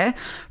speakers there.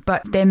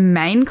 But their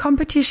main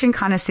competition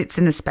kind of sits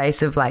in the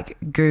space of like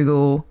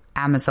Google,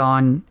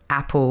 Amazon,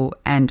 Apple,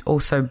 and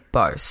also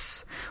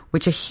Bose,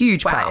 which are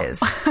huge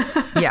players.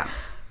 Yeah.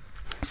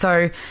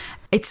 So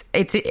it's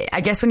I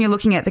guess when you're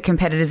looking at the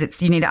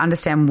competitors, you need to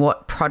understand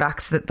what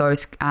products that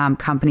those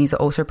companies are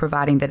also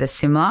providing that are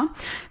similar.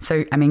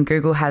 So, I mean,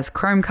 Google has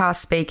Chromecast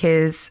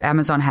speakers,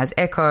 Amazon has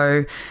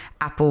Echo,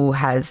 Apple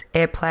has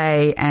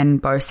AirPlay, and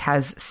Bose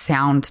has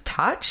Sound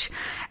Touch.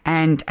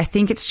 And I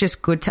think it's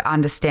just good to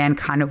understand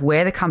kind of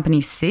where the company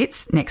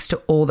sits next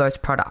to all those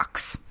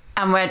products.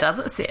 And where does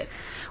it sit?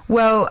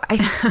 Well,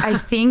 I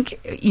think,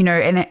 you know,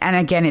 and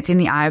again, it's in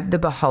the eye of the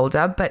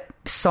beholder, but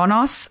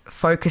Sonos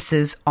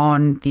focuses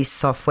on this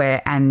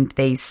software and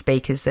these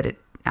speakers that it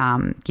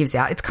gives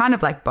out. It's kind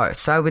of like Bose.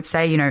 So I would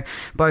say, you know,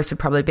 Bose would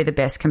probably be the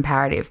best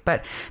comparative.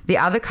 But the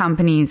other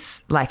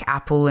companies like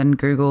Apple and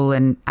Google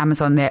and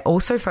Amazon, they're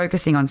also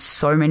focusing on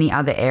so many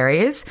other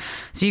areas.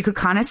 So you could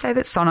kind of say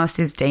that Sonos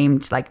is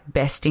deemed like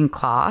best in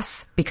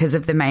class because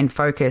of the main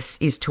focus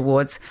is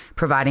towards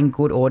providing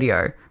good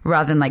audio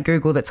rather than like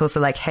Google that's also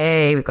like,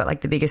 hey, we've got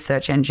like the biggest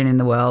search engine in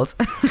the world.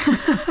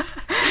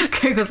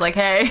 Google's like,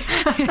 hey.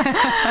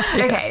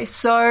 Okay,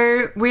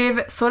 so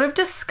we've sort of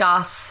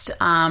discussed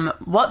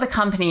what the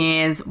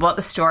company is, what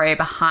the story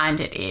behind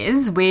it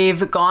is.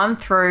 We've gone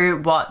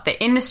through what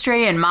the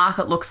industry and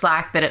market looks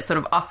like that it sort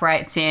of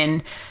operates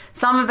in,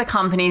 some of the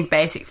company's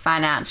basic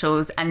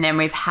financials, and then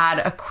we've had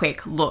a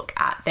quick look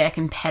at their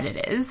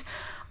competitors.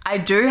 I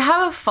do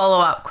have a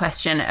follow-up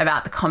question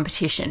about the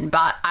competition,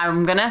 but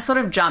I'm going to sort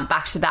of jump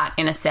back to that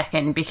in a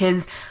second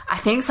because I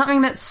think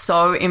something that's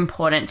so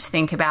important to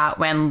think about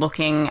when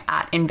looking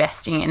at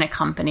investing in a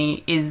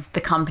company is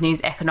the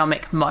company's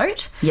economic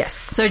moat. Yes.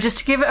 So just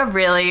to give a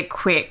really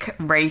quick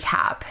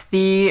recap,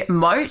 the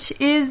moat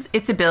is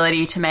its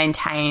ability to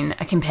maintain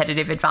a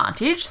competitive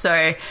advantage.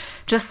 So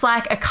just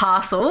like a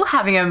castle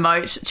having a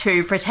moat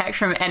to protect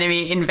from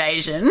enemy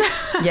invasion.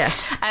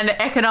 Yes. An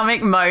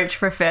economic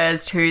moat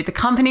refers to the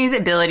company's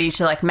ability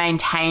to like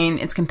maintain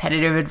its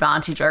competitive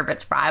advantage over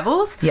its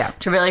rivals. Yeah.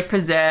 To really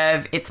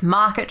preserve its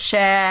market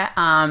share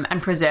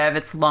and preserve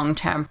its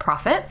long-term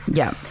profits.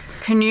 Yeah.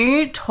 Can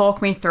you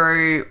talk me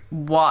through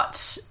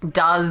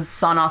does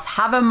Sonos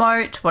have a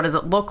moat? What does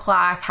it look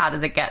like? How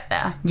does it get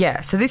there?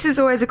 Yeah, so this is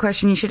always a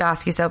question you should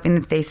ask yourself in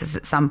the thesis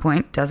at some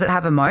point. Does it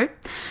have a moat?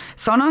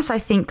 Sonos, I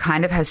think,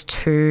 kind of has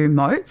two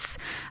moats.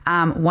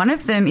 One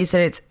of them is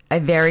that it's a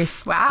very...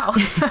 Wow.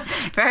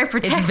 Very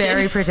protected. It's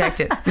very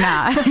protected.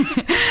 Nah.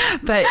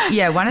 But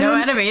yeah, one of them...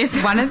 No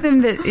enemies. One of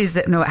them that is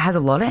that, no, it has a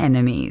lot of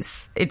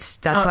enemies.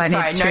 That's why it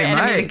needs two moats. No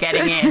enemies are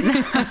getting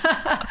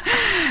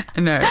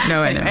in.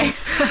 No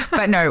enemies.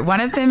 But no,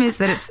 one of them is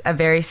that it's a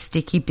very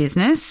sticky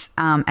business.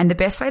 And the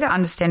best way to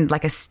understand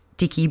like a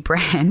sticky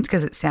brand,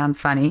 because it sounds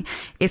funny,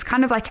 is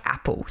kind of like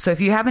Apple. So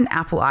if you have an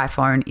Apple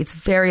iPhone, it's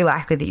very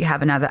likely that you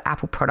have another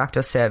Apple product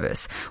or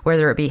service,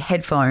 whether it be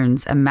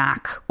headphones, a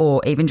Mac,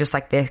 or even just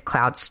like their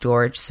cloud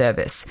storage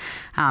service.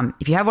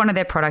 If you have one of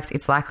their products,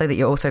 it's likely that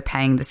you're also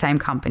paying the same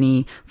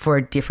company for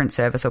a different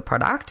service or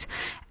product.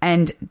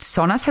 And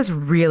Sonos has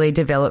really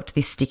developed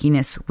this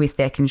stickiness with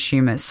their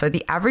consumers. So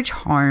the average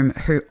home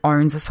who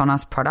owns a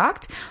Sonos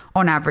product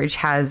on average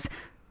has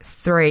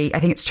 3, I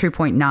think it's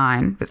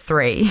 2.9, but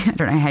 3, I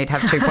don't know how you'd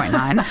have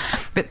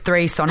 2.9, but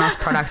 3 Sonos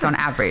products on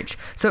average.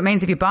 So it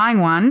means if you're buying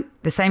one,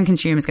 the same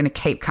consumer is going to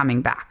keep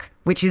coming back,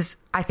 which is,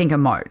 I think, a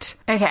moat.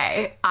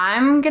 Okay,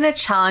 I'm going to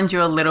challenge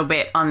you a little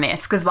bit on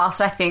this because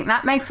whilst I think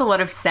that makes a lot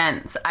of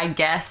sense, I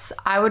guess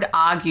I would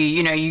argue,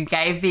 you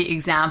gave the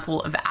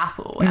example of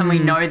Apple and we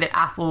know that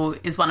Apple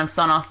is one of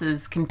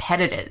Sonos's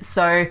competitors.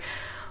 So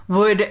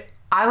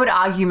I would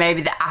argue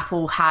maybe that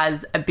Apple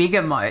has a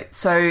bigger moat.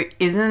 So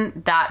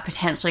isn't that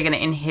potentially going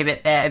to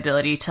inhibit their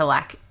ability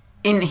to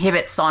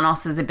inhibit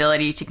Sonos's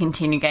ability to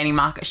continue gaining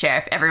market share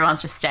if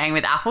everyone's just staying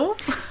with Apple?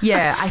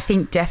 Yeah, I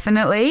think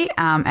definitely.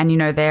 And,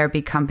 they're a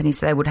big company,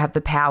 so they would have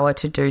the power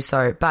to do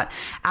so. But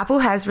Apple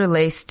has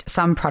released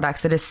some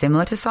products that are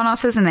similar to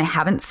Sonos's and they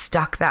haven't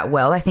stuck that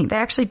well. I think they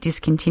actually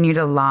discontinued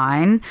a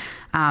line.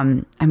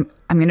 I'm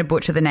going to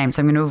butcher the name,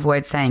 so I'm going to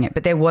avoid saying it.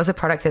 But there was a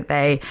product that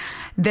they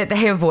that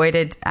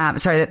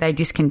they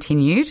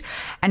discontinued.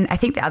 And I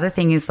think the other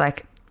thing is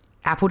like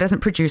Apple doesn't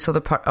produce all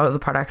the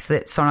products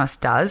that Sonos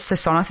does. So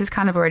Sonos is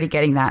kind of already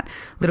getting that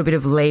little bit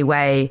of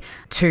leeway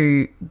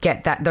to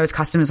get those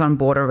customers on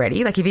board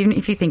already. Like even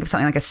if you think of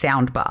something like a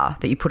sound bar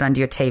that you put under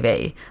your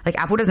TV, like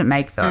Apple doesn't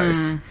make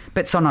those,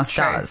 but Sonos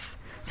does.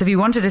 So if you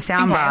wanted a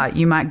sound bar,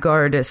 you might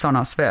go to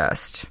Sonos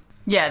first.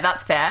 Yeah,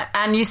 that's fair.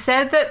 And you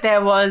said that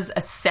there was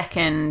a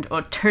second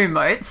or 2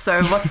 moats.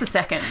 So what's the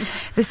second?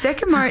 The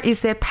second moat is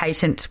their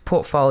patent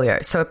portfolio.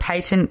 So a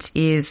patent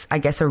is, I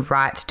guess, a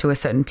right to a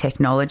certain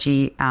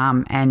technology,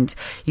 and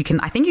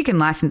I think you can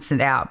license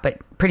it out,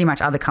 but pretty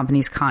much other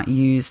companies can't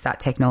use that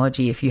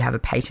technology if you have a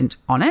patent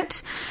on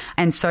it.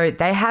 And so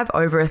they have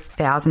over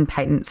 1,000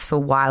 patents for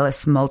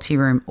wireless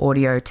multi-room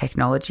audio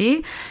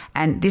technology.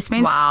 And this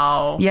means...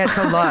 Wow. Yeah, it's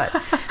a lot.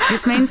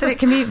 This means that it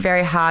can be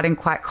very hard and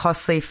quite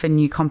costly for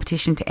new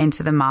competition to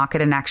enter the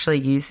market and actually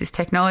use this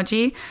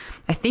technology.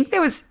 I think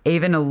there was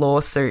even a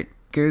lawsuit.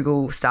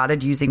 Google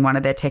started using one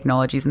of their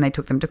technologies and they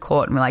took them to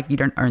court and were like, you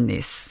don't own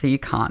this, so you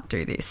can't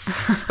do this,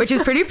 which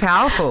is pretty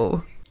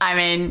powerful. I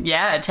mean,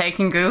 yeah,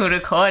 taking Google to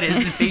court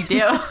is a big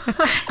deal.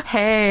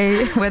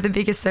 Hey, we're the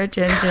biggest search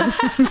engine.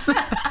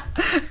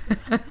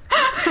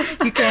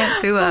 You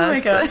can't sue us. Oh, my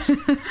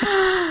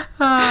God.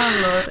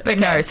 Oh, Lord. But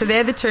no, so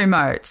they're the 2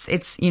 moats.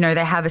 It's,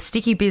 they have a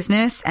sticky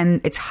business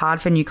and it's hard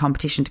for new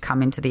competition to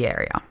come into the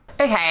area.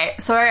 Okay,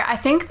 so I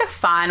think the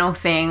final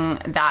thing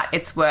that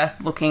it's worth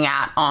looking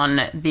at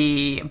on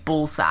the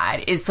bull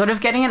side is sort of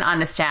getting an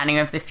understanding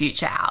of the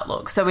future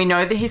outlook. So we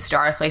know that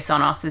historically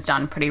Sonos has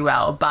done pretty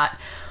well, but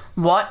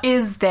what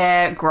is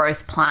their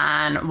growth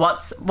plan?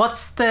 What's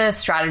the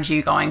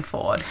strategy going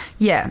forward?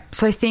 Yeah,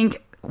 so I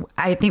think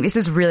this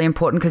is really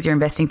important because you're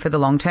investing for the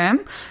long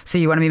term. So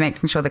you want to be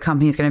making sure the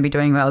company is going to be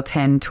doing well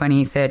 10,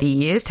 20, 30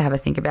 years to have a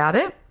think about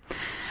it.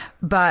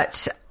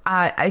 But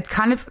I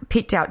kind of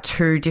picked out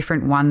 2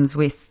 different ones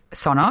with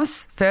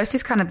Sonos. First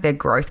is kind of their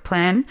growth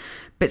plan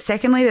But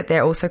secondly, that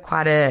they're also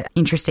quite an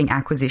interesting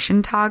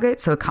acquisition target,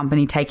 so a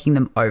company taking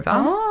them over.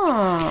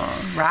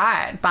 Oh,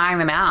 right. Buying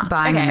them out.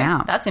 Buying them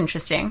out. That's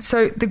interesting.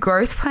 So the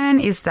growth plan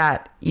is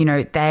that,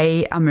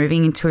 they are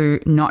moving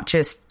into not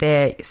just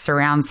their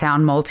surround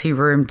sound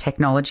multi-room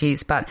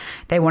technologies, but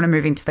they want to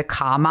move into the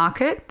car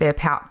market. They're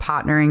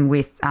partnering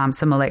with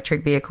some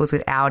electric vehicles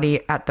with Audi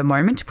at the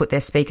moment to put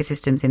their speaker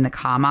systems in the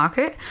car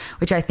market,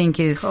 which I think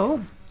is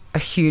a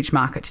huge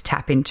market to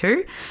tap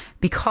into.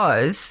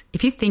 Because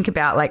if you think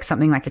about like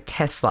something like a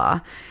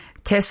Tesla,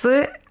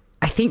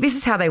 I think this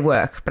is how they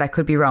work, but I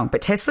could be wrong.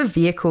 But Tesla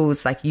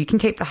vehicles, like you can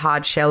keep the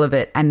hard shell of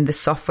it and the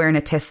software in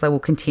a Tesla will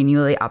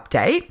continually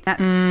update.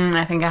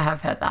 I think I have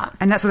heard that.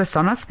 And that's what a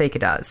Sonos speaker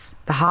does.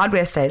 The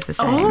hardware stays the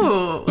same.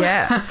 Oh.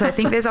 Yeah. So I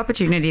think there's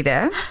opportunity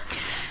there.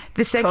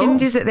 The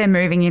second is that they're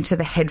moving into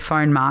the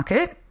headphone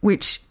market,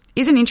 which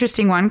is an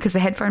interesting one because the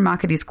headphone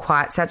market is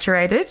quite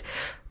saturated.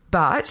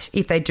 But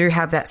if they do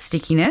have that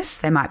stickiness,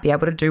 they might be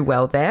able to do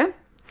well there.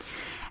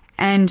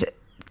 And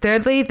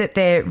thirdly, that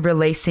they're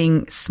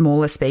releasing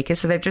smaller speakers.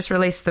 So they've just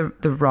released the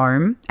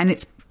Roam,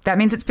 and that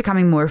means it's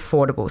becoming more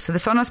affordable. So the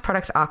Sonos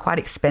products are quite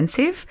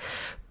expensive,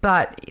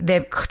 but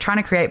they're trying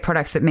to create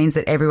products that means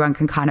that everyone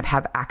can kind of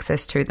have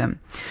access to them.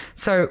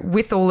 So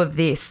with all of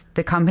this,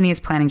 the company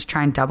is planning to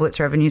try and double its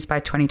revenues by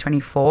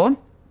 2024,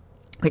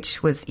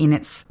 which was in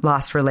its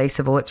last release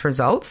of all its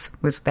results,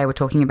 they were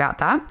talking about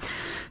that.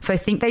 So I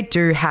think they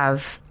do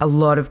have a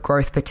lot of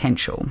growth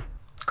potential.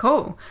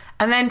 Cool.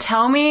 And then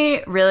tell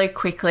me really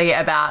quickly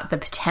about the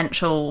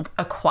potential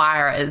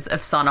acquirers of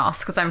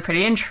Sonos, because I'm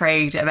pretty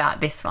intrigued about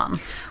this one.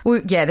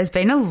 Well, yeah, there's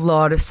been a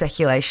lot of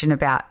speculation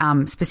about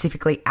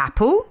specifically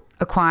Apple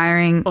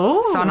acquiring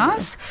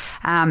Sonos.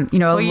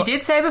 You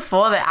did say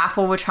before that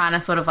Apple were trying to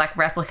sort of like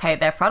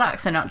replicate their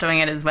products and not doing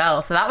it as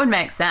well. So that would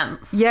make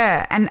sense.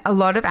 Yeah. And a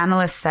lot of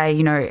analysts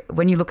say,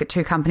 when you look at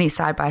two companies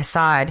side by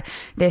side,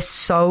 they're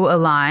so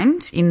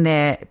aligned in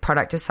their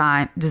product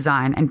design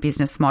and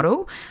business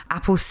model.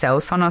 Apple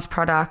sells Sonos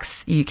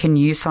products. You can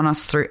use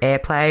Sonos through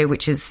AirPlay,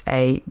 which is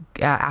a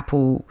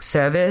Apple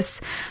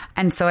service.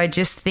 And so I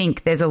just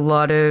think there's a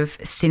lot of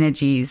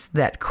synergies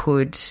that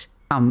could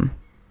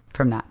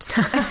from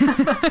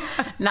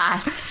that.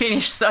 Nice.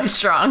 Finished so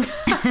strong.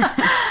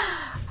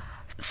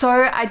 So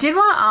I did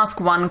want to ask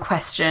one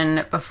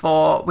question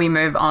before we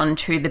move on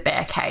to the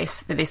bear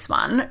case for this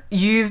one.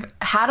 You've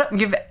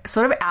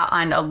sort of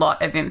outlined a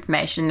lot of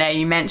information there.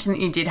 You mentioned that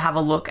you did have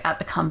a look at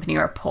the company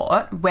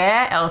report.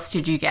 Where else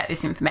did you get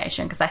this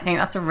information? Because I think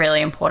that's a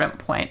really important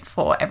point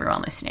for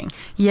everyone listening.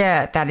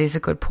 Yeah, that is a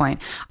good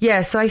point.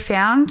 Yeah, so I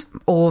found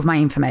all of my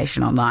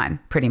information online,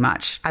 pretty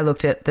much. I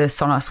looked at the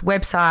Sonos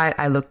website.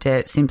 I looked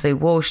at Simply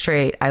Wall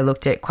Street. I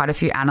looked at quite a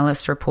few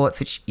analyst reports,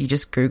 which you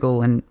just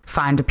Google and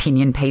find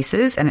opinion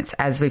pieces. And it's,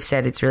 as we've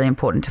said, it's really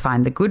important to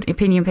find the good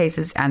opinion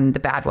pieces and the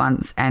bad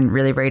ones and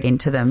really read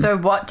into them. So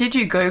what did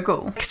you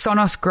Google?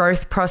 Sonos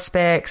growth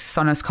prospects,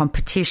 Sonos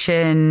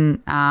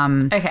competition,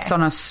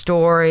 Sonos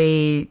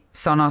story,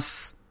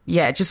 Sonos,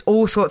 just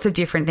all sorts of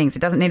different things. It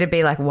doesn't need to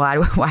be like,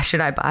 why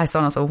should I buy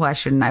Sonos or why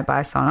shouldn't I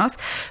buy Sonos?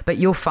 But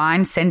you'll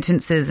find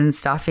sentences and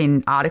stuff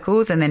in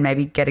articles and then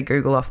maybe get a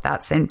Google off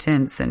that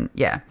sentence. And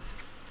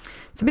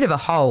it's a bit of a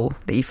hole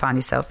that you find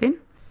yourself in.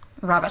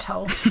 Rabbit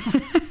hole.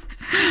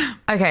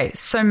 Okay,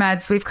 so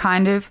Mads, you've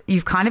kind of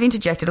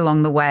interjected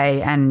along the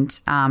way and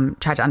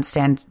tried to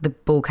understand the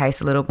bull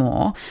case a little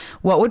more.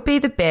 What would be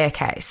the bear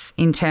case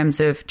in terms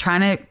of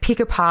trying to pick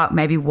apart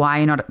maybe why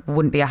you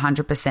wouldn't be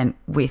 100%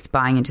 with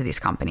buying into this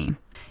company?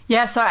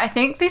 Yeah, so I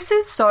think this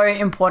is so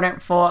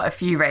important for a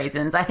few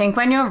reasons. I think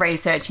when you're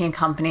researching a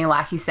company,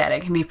 like you said,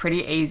 it can be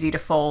pretty easy to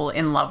fall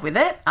in love with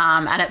it.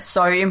 And it's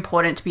so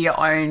important to be your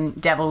own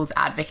devil's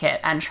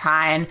advocate and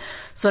try and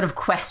sort of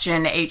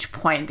question each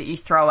point that you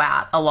throw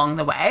out along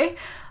the way.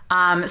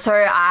 So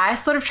I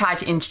sort of tried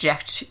to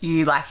interject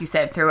you, like you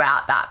said,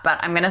 throughout that,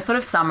 but I'm going to sort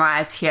of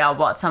summarize here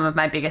what some of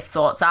my biggest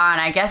thoughts are.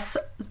 And I guess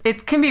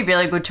it can be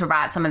really good to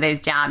write some of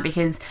these down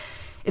because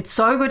it's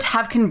so good to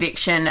have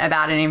conviction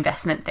about an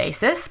investment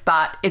thesis,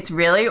 but it's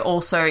really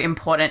also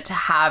important to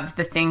have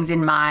the things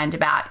in mind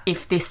about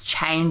if this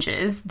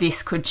changes,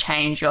 this could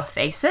change your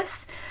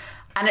thesis.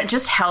 And it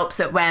just helps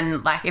that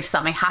when, like, if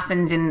something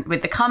happens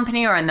with the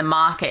company or in the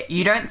market,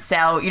 you don't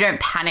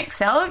panic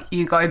sell,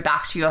 you go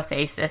back to your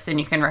thesis and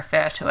you can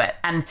refer to it.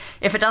 And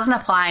if it doesn't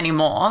apply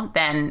anymore,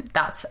 then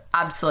that's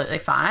absolutely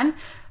fine.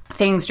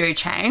 Things do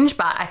change,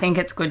 but I think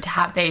it's good to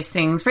have these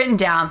things written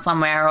down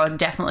somewhere or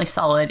definitely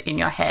solid in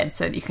your head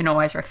so that you can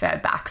always refer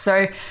back.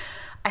 So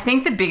I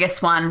think the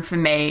biggest one for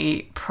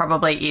me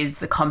probably is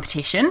the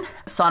competition.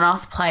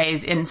 Sonos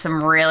plays in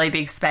some really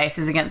big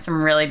spaces against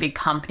some really big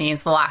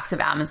companies, the likes of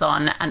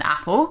Amazon and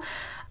Apple.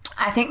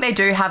 I think they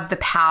do have the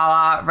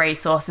power,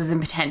 resources and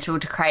potential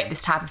to create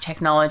this type of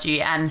technology,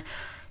 and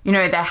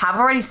they have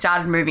already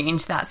started moving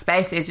into that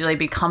space, these really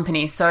big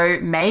companies. So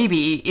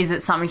maybe is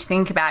it something to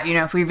think about,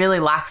 if we really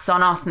like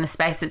Sonos and the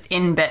space it's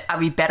in, but are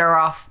we better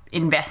off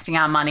investing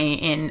our money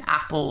in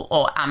Apple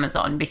or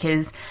Amazon?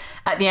 Because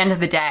at the end of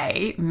the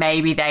day,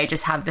 maybe they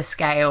just have the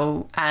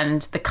scale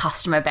and the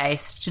customer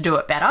base to do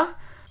it better.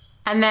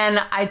 And then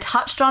I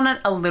touched on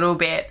it a little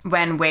bit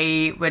when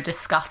we were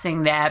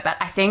discussing there, but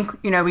I think,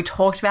 we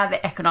talked about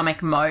the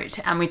economic moat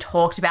and we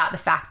talked about the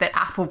fact that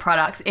Apple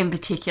products in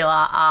particular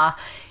are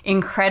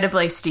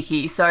incredibly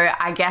sticky. So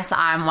I guess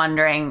I'm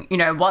wondering,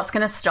 what's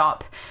going to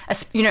stop,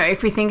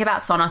 if we think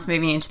about Sonos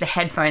moving into the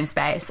headphone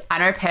space, I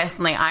know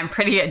personally I'm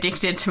pretty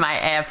addicted to my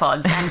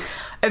AirPods and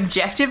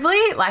objectively,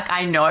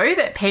 I know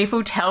that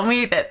people tell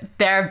me that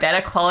there are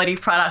better quality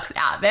products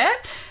out there.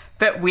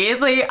 But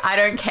weirdly, I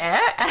don't care.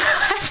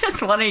 I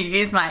just want to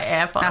use my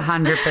AirPods.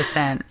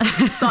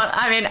 100%. So,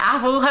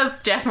 Apple has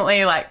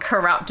definitely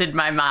corrupted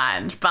my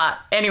mind. But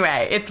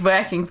anyway, it's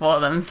working for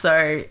them.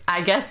 So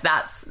I guess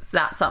that's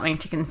something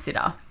to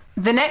consider.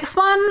 The next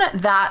one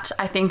that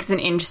I think is an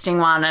interesting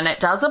one, and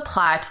it does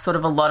apply to sort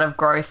of a lot of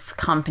growth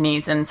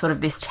companies and sort of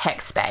this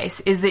tech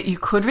space, is that you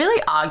could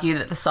really argue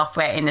that the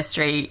software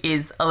industry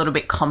is a little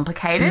bit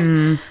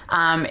complicated.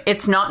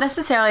 It's not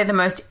necessarily the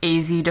most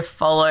easy to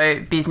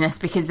follow business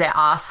because there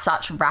are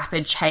such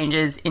rapid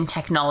changes in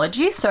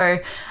technology. So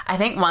I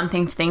think one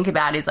thing to think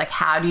about is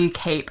how do you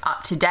keep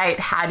up to date?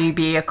 How do you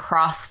be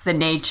across the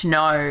need to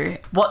know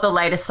what the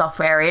latest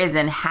software is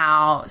and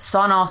how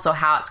Sonos or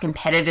how its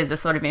competitors are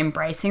sort of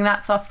embracing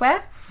that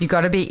software? You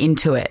got to be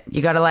into it.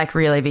 You got to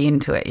really be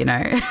into it,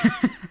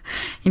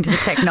 into the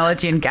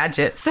technology and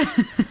gadgets.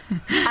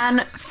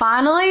 And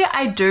finally,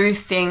 I do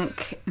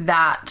think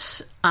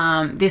that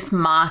this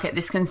market,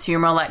 this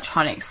consumer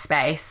electronics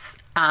space,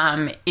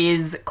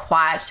 is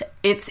quite,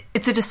 it's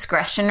a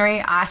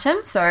discretionary item.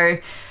 So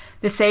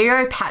the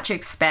CEO,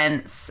 Patrick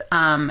Spence,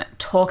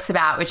 talks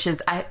about, which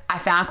is I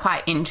found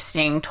quite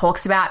interesting,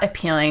 talks about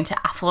appealing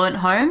to affluent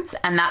homes.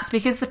 And that's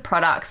because the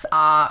products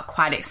are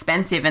quite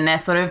expensive and they're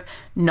sort of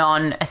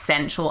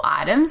non-essential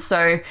items.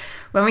 So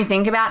when we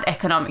think about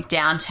economic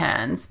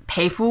downturns,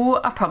 people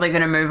are probably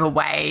going to move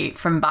away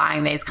from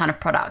buying these kind of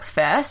products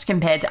first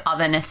compared to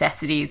other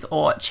necessities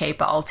or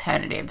cheaper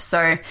alternatives.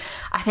 So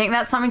I think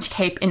that's something to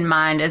keep in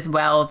mind as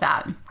well,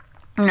 that,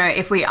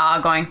 if we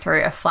are going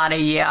through a flatter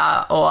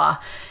year or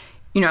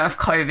if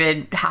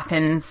COVID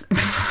happens,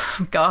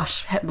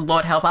 gosh,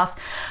 Lord help us,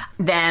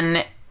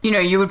 then,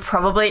 you would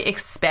probably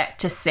expect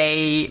to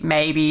see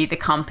maybe the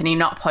company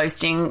not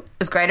posting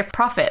as great of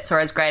profits or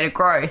as great a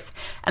growth.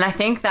 And I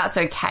think that's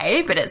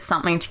okay, but it's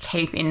something to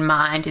keep in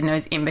mind in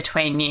those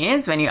in-between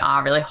years when you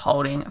are really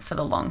holding for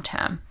the long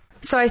term.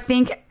 So I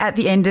think at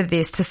the end of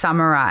this, to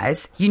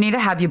summarize, you need to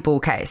have your bull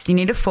case. You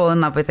need to fall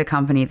in love with the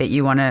company that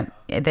you want to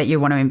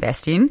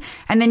invest in,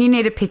 and then you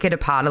need to pick it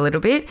apart a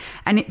little bit.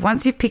 And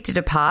once you've picked it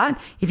apart,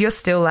 if you're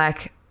still I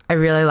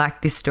really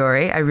like this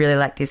story, I really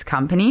like this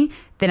company,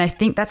 then I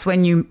think that's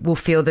when you will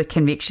feel the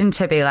conviction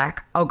to be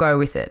I'll go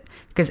with it.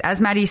 Because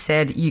as Maddie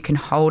said, you can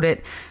hold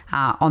it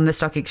on the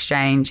stock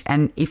exchange,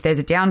 and if there's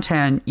a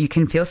downturn, you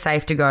can feel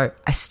safe to go,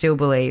 I still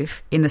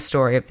believe in the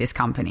story of this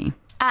company.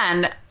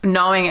 And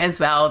knowing as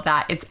well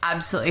that it's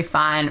absolutely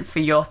fine for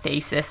your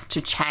thesis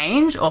to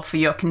change or for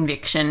your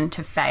conviction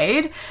to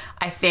fade.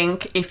 I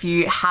think if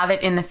you have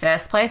it in the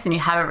first place and you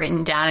have it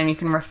written down and you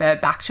can refer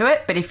back to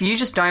it, but if you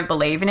just don't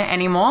believe in it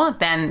anymore,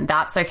 then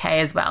that's okay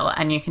as well,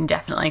 and you can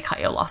definitely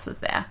cut your losses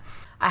there.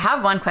 I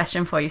have one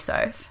question for you,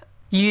 Soph.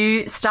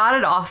 You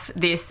started off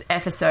this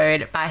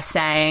episode by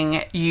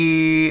saying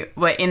you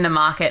were in the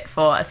market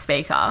for a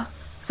speaker.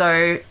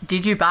 So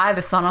did you buy the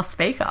Sonos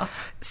speaker?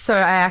 So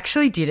I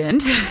actually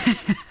didn't.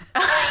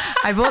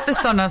 I bought the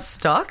Sonos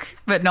stock,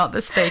 but not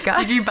the speaker.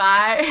 Did you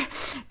buy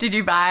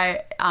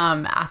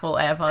Apple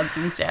AirPods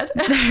instead?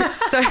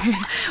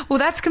 Well,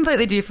 that's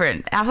completely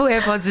different. Apple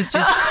AirPods is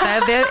just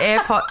they're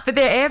AirPods, but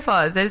they're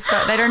AirPods.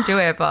 They don't do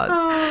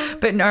AirPods.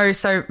 But no,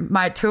 so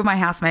two of my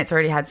housemates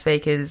already had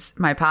speakers.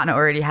 My partner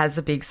already has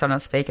a big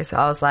Sonos speaker, so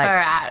I was like, all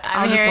right,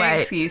 I'm hearing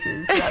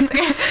excuses. But that's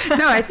okay.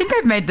 No, I think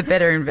I've made the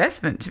better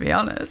investment, to be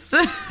honest.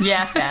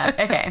 Yeah, fair.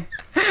 Okay,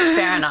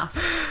 fair enough.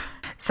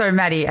 So,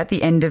 Maddie, at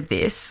the end of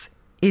this,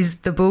 is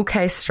the bull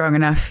case strong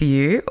enough for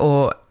you,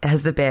 or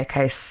has the bear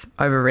case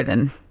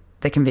overridden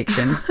the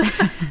conviction?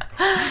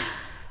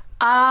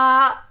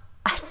 I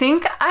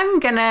think I'm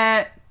going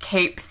to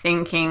keep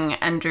thinking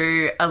and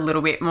do a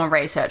little bit more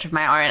research of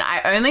my own.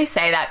 I only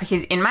say that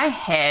because in my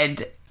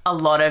head, a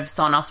lot of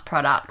Sonos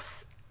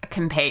products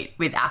compete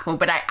with Apple,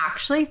 but I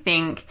actually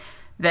think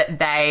that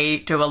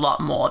they do a lot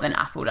more than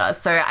Apple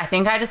does. So I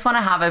think I just want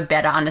to have a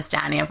better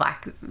understanding of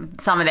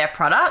some of their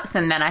products,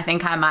 and then I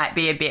think I might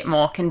be a bit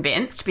more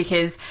convinced,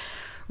 because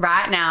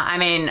right now,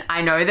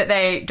 I know that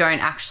they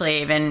don't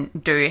actually even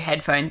do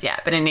headphones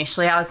yet, but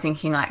initially I was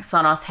thinking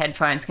Sonos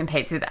headphones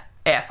competes with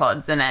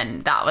AirPods, and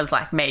then that was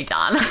me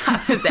done.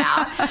 I was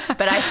out.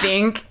 But I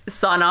think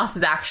Sonos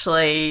is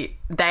actually,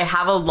 they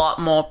have a lot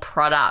more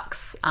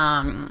products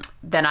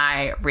than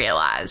I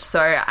realised. So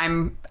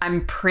I'm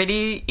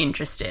pretty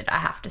interested, I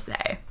have to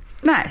say.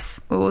 Nice.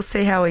 Well, we'll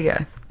see how we go.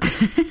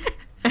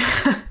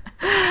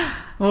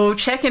 We'll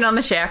check in on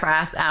the share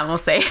price and we'll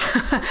see.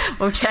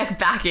 We'll check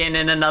back in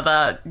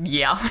another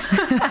year.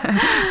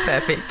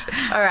 Perfect.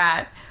 All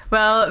right.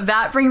 Well,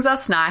 that brings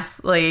us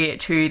nicely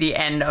to the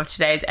end of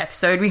today's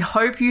episode. We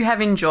hope you have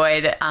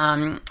enjoyed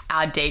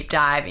our deep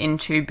dive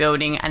into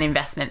building an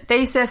investment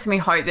thesis, and we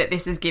hope that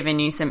this has given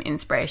you some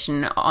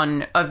inspiration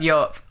of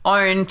your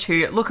own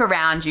to look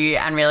around you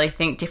and really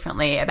think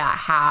differently about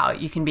how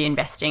you can be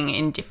investing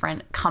in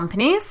different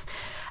companies.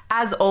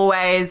 As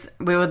always,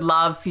 we would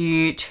love for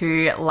you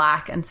to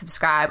like and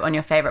subscribe on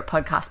your favorite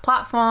podcast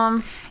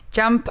platform.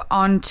 Jump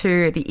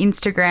onto the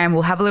Instagram.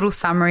 We'll have a little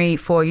summary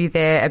for you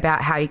there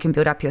about how you can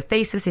build up your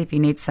thesis if you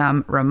need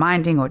some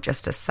reminding or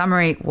just a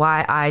summary.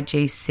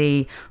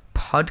 YIGC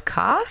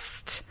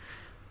Podcast.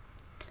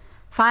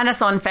 Find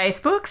us on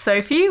Facebook.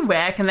 Sophie,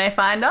 where can they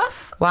find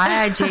us?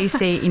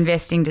 YIGC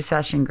Investing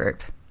Discussion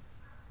Group.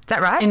 Is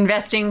that right?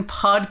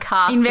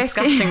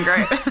 Discussion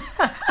Group.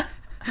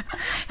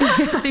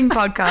 Investing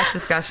Podcast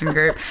Discussion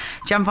Group.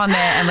 Jump on there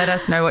and let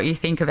us know what you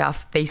think of our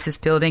thesis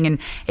building, and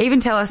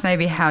even tell us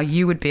maybe how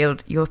you would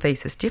build your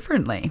thesis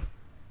differently.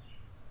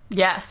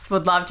 Yes,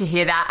 would love to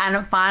hear that.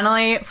 And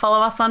finally, follow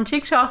us on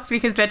TikTok,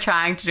 because we're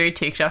trying to do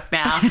TikTok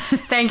now.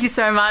 Thank you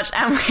so much,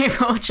 and we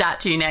will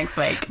chat to you next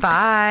week.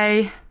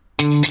 Bye.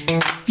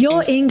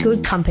 You're in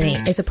Good Company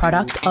is a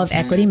product of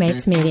Equity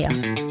Mates Media.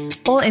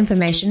 All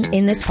information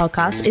in this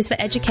podcast is for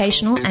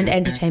educational and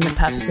entertainment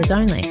purposes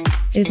only.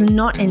 It is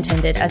not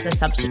intended as a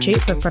substitute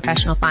for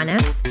professional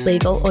finance,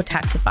 legal, or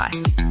tax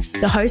advice.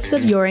 The hosts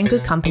of You're in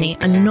Good Company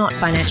are not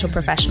financial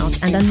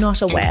professionals and are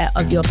not aware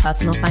of your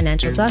personal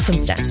financial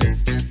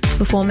circumstances.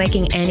 Before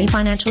making any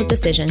financial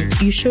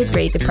decisions, you should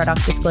read the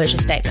product disclosure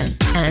statement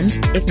and,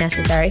 if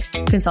necessary,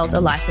 consult a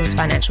licensed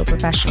financial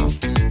professional.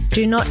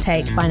 Do not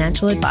take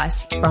financial advice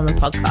from a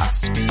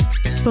podcast.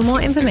 For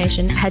more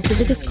information, head to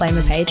the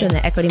disclaimer page on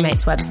the Equity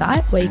Mates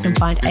website, where you can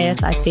find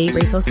ASIC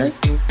resources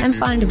and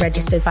find a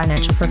registered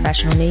financial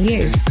professional near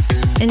you.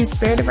 In a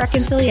spirit of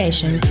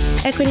reconciliation,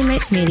 Equity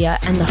Mates Media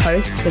and the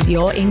hosts of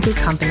You're in Good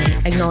Company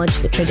acknowledge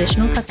the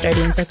traditional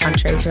custodians of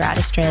country throughout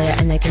Australia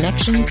and their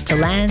connections to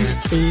land,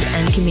 sea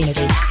and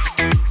community.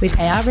 We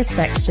pay our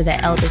respects to their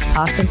elders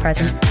past and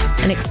present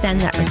and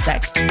extend that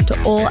respect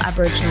to all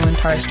Aboriginal and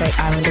Torres Strait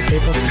Islander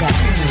people today.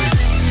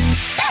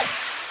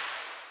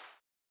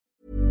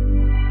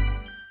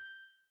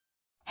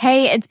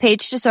 Hey, it's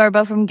Paige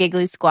DeSorbo from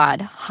Giggly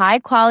Squad. High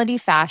quality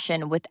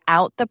fashion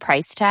without the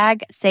price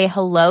tag. Say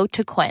hello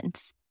to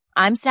Quince.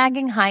 I'm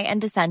snagging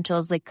high-end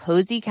essentials like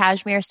cozy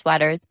cashmere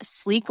sweaters,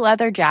 sleek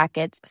leather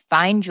jackets,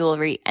 fine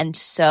jewelry, and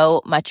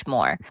so much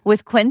more.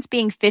 With Quince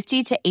being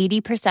 50 to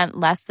 80%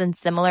 less than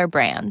similar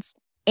brands.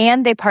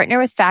 And they partner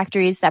with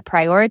factories that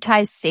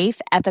prioritize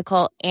safe,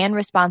 ethical, and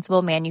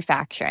responsible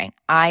manufacturing.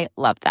 I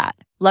love that.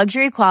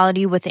 Luxury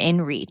quality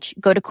within reach.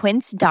 Go to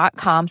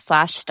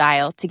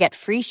quince.com/style to get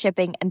free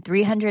shipping and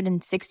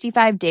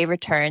 365-day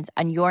returns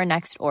on your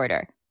next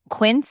order.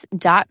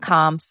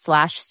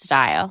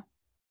 Quince.com/style.